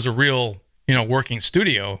 wow. And it was a real, working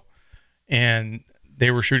studio. And they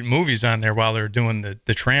were shooting movies on there while they were doing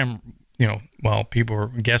the tram, while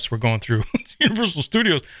guests were going through Universal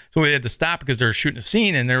Studios. So we had to stop because they were shooting a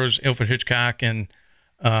scene, and there was Alfred Hitchcock, and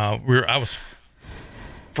I was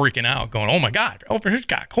freaking out going, oh my God, Alfred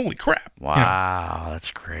Hitchcock, holy crap. Wow, that's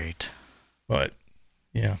great. But,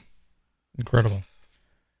 yeah, incredible.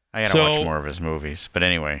 I gotta watch more of his movies, but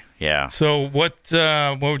anyway, yeah. So what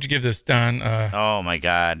would you give this, Don? Oh my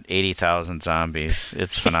God, 80,000 Zombies!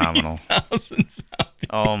 It's phenomenal. 80,000 Zombies.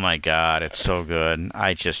 Oh my God, it's so good.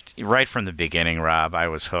 I just right from the beginning, Rob, I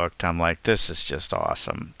was hooked. I'm like, this is just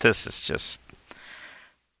awesome. This is just.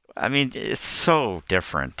 I mean, it's so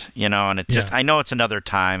different, and it just. I know it's another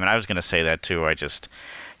time, and I was gonna say that too. I just.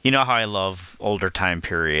 you know how I love older time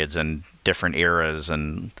periods and different eras,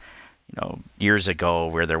 and years ago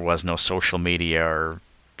where there was no social media or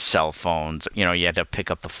cell phones. You had to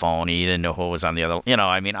pick up the phone. You didn't know who was on the other.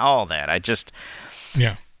 All that.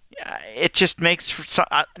 It just makes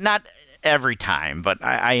not every time, but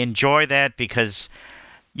I enjoy that because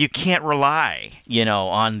you can't rely,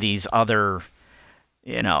 on these other,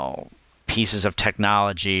 pieces of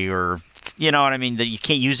technology or, that you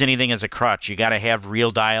can't use anything as a crutch. You got to have real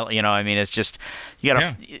dial, it's just, you got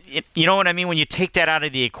to, you know what I mean? When you take that out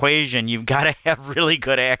of the equation, you've got to have really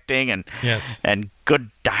good acting and good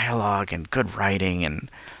dialogue and good writing. And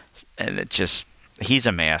it just, he's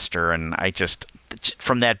a master. And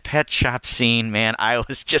from that pet shop scene, man, I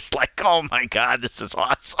was just like, oh my God, this is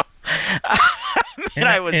awesome.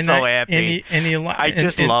 I was so happy. I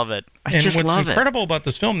just love it. What's incredible about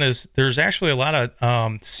this film is there's actually a lot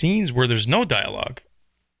of scenes where there's no dialogue.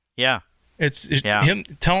 Yeah. It's him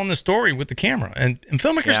telling the story with the camera. And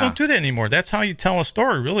filmmakers don't do that anymore. That's how you tell a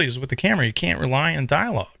story, really, is with the camera. You can't rely on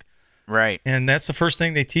dialogue. Right. And that's the first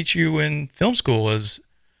thing they teach you in film school is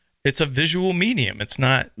it's a visual medium. It's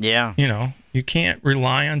not, you can't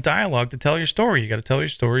rely on dialogue to tell your story. You got to tell your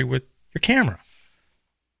story with your camera.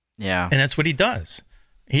 Yeah. And that's what he does.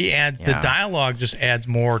 He adds the dialogue just adds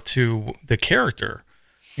more to the character,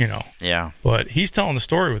 Yeah. But he's telling the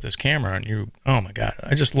story with his camera and oh my God.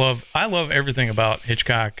 I love everything about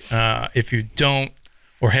Hitchcock. If you don't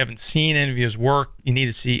or haven't seen any of his work, you need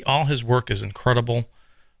to see all his work is incredible.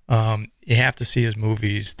 You have to see his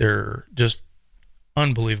movies. They're just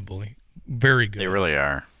unbelievably very good. They really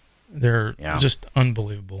are. They're just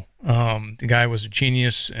unbelievable. The guy was a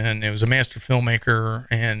genius and it was a master filmmaker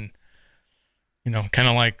and, kind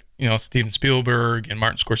of like, Steven Spielberg and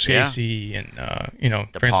Martin Scorsese and,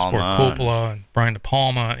 Francis Ford Coppola and Brian De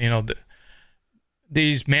Palma,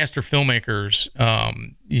 these master filmmakers,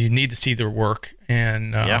 you need to see their work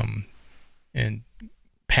and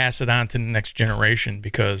pass it on to the next generation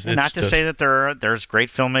because it's not to say that there's great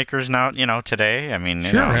filmmakers now, today. I mean,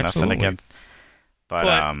 nothing against. But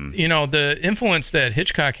the influence that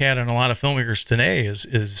Hitchcock had on a lot of filmmakers today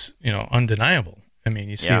is undeniable. I mean,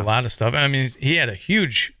 you see a lot of stuff. I mean, he had a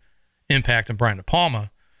huge impact on Brian De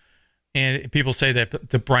Palma, and people say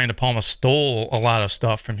that Brian De Palma stole a lot of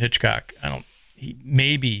stuff from Hitchcock.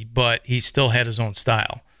 Maybe, but he still had his own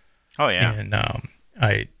style. Oh yeah, and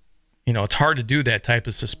it's hard to do that type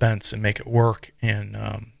of suspense and make it work, and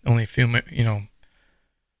only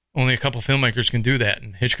a couple filmmakers can do that,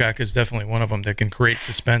 and Hitchcock is definitely one of them that can create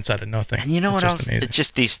suspense out of nothing. And you know what else? It's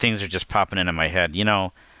just these things are just popping into my head.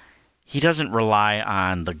 He doesn't rely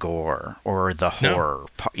on the gore or the horror,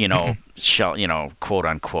 quote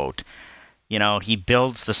unquote. He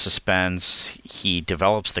builds the suspense, he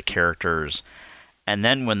develops the characters, and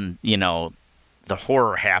then when, the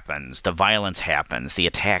horror happens, the violence happens, the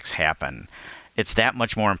attacks happen, it's that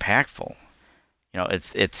much more impactful.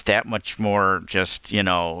 It's that much more just,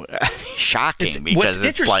 shocking because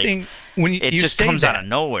it's like when it just comes out of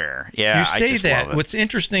nowhere. Yeah, you say that. What's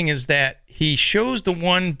interesting is that he shows the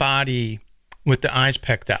one body with the eyes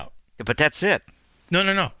pecked out. But that's it.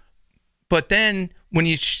 No. But then when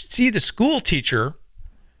you see the school teacher,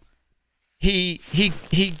 he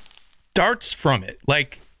darts from it.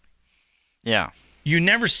 Like, you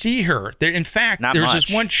never see her. In fact, there's this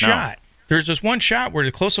one shot. There's this one shot where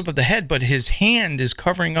the close-up of the head, but his hand is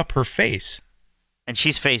covering up her face. And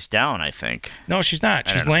she's face down, I think. No, she's not.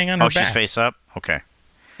 She's laying on her back. Oh, she's face up? Okay.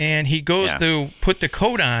 And he goes to put the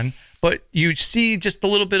coat on, but you see just a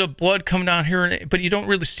little bit of blood come down here, but you don't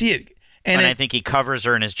really see it. And I think he covers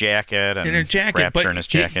her in his jacket and wraps her in his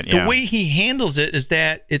jacket. The way he handles it is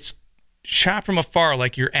that it's shot from afar,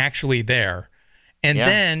 like you're actually there. And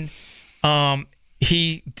then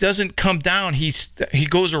he doesn't come down. He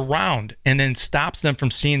goes around and then stops them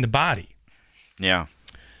from seeing the body. Yeah.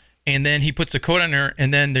 And then he puts a coat on her,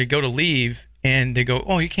 and then they go to leave, and they go,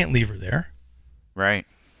 "Oh, you can't leave her there." Right.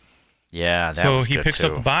 Yeah. So he picks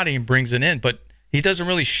up the body and brings it in, but he doesn't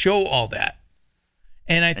really show all that.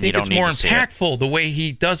 And I think it's more impactful the way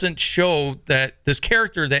he doesn't show that this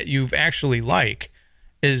character that you've actually like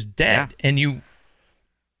is dead, and you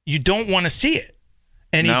don't want to see it.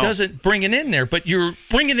 And he doesn't bring it in there, but you're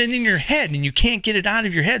bringing it in your head, and you can't get it out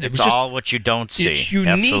of your head. It's all what you don't see. It's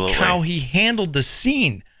unique how he handled the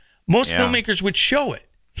scene. Most filmmakers would show it.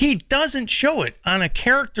 He doesn't show it on a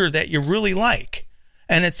character that you really like.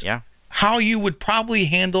 And it's how you would probably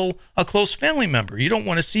handle a close family member. You don't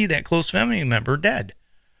want to see that close family member dead.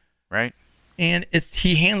 Right. And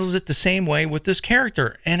he handles it the same way with this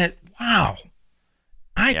character. And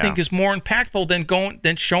I think is more impactful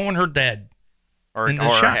than showing her dead. in the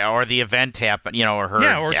shop. Or the event happen, or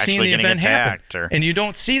her or actually seeing the getting event attacked. happen. And you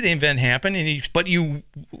don't see the event happen, but you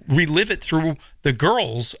relive it through the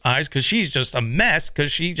girl's eyes because she's just a mess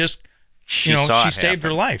because she just, she saved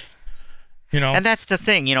her life. And that's the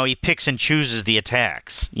thing, he picks and chooses the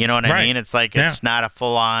attacks. You know what I mean? It's like it's not a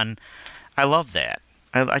full-on. I love that.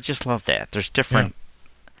 I just love that. There's different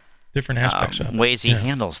aspects of it. Ways he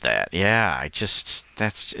handles that. Yeah, it's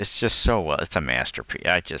just so well. It's a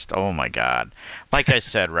masterpiece. Oh my God. Like I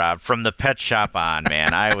said, Rob, from the pet shop on,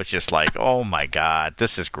 man, I was just like, oh my God,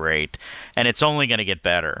 this is great, and it's only going to get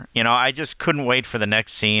better. I just couldn't wait for the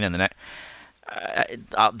next scene and the next.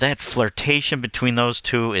 That flirtation between those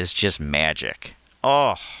two is just magic.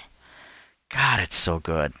 Oh, God, it's so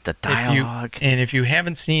good. The dialogue. If you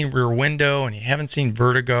haven't seen Rear Window and you haven't seen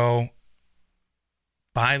Vertigo,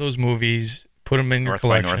 buy those movies, put them in your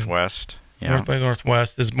collection. North by Northwest. Yeah. North by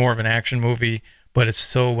Northwest is more of an action movie, but it's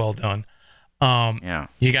so well done.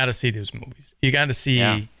 You got to see those movies. You got to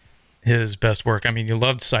see his best work. I mean, you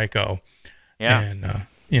loved Psycho. Yeah. And,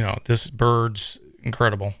 this Bird's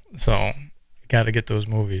incredible. So got to get those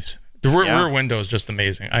movies. The Rear Window is just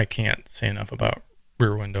amazing. I can't say enough about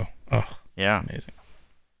Rear Window. Oh, yeah, amazing.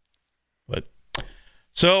 But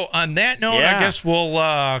so on that note, I guess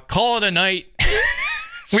we'll call it a night.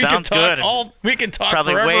 Sounds good. We can talk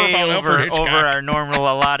probably forever way about over Hitchcock. our normal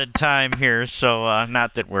allotted time here. So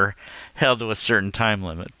not that we're held to a certain time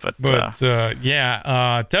limit, but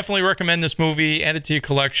definitely recommend this movie. Add it to your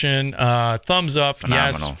collection. Thumbs up.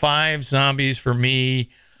 Phenomenal. Yes, 5 zombies for me.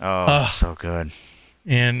 Oh, so good.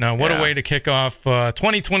 And what a way to kick off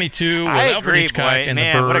 2022 with Alfred Hitchcock and the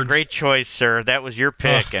Birds. What a great choice, sir. That was your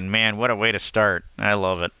pick, and man, what a way to start. I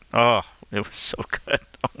love it. Oh, it was so good.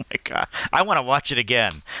 Oh my God, I want to watch it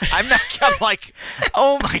again. I'm like,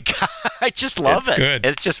 oh my God, I just love it. Good.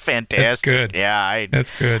 It's just fantastic. It's good. Yeah, that's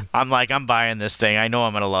good. I'm buying this thing. I know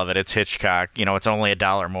I'm gonna love it. It's Hitchcock. It's only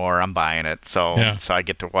 $1 more. I'm buying it. So I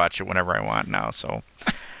get to watch it whenever I want now. So,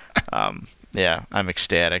 I'm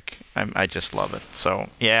ecstatic. I just love it. So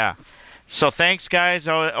So thanks, guys,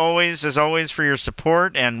 as always, for your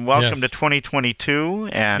support, and welcome to 2022.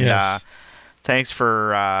 And thanks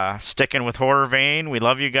for sticking with Horror Vein. We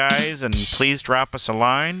love you guys, and please drop us a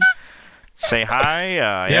line. Say hi,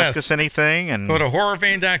 ask us anything. And go to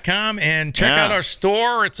horrorvein.com and check out our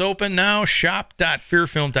store. It's open now,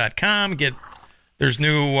 shop.fearfilm.com. There's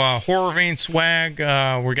new Horror Vein swag.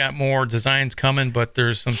 We got more designs coming, but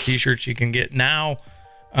there's some T-shirts you can get now.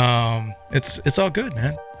 It's all good,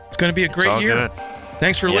 man. It's going to be a great year. Good.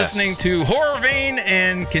 Thanks for listening to Horror Vein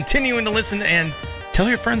and continuing to listen, and tell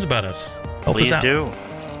your friends about us. Help us out. Please do.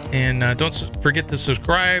 And don't forget to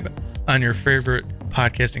subscribe on your favorite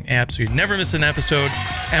podcasting app so you never miss an episode.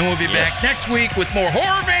 And we'll be back next week with more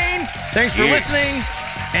Horror Vein. Thanks for listening,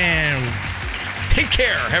 and take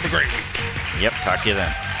care. Have a great week. Yep, talk to you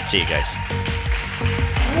then. See you guys.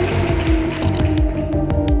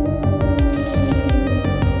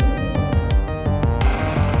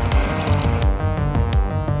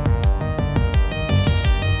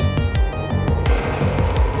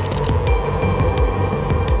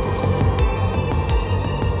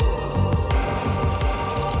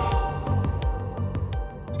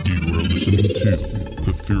 You are listening to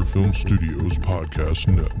the Fear Film Studios Podcast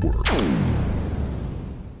Network.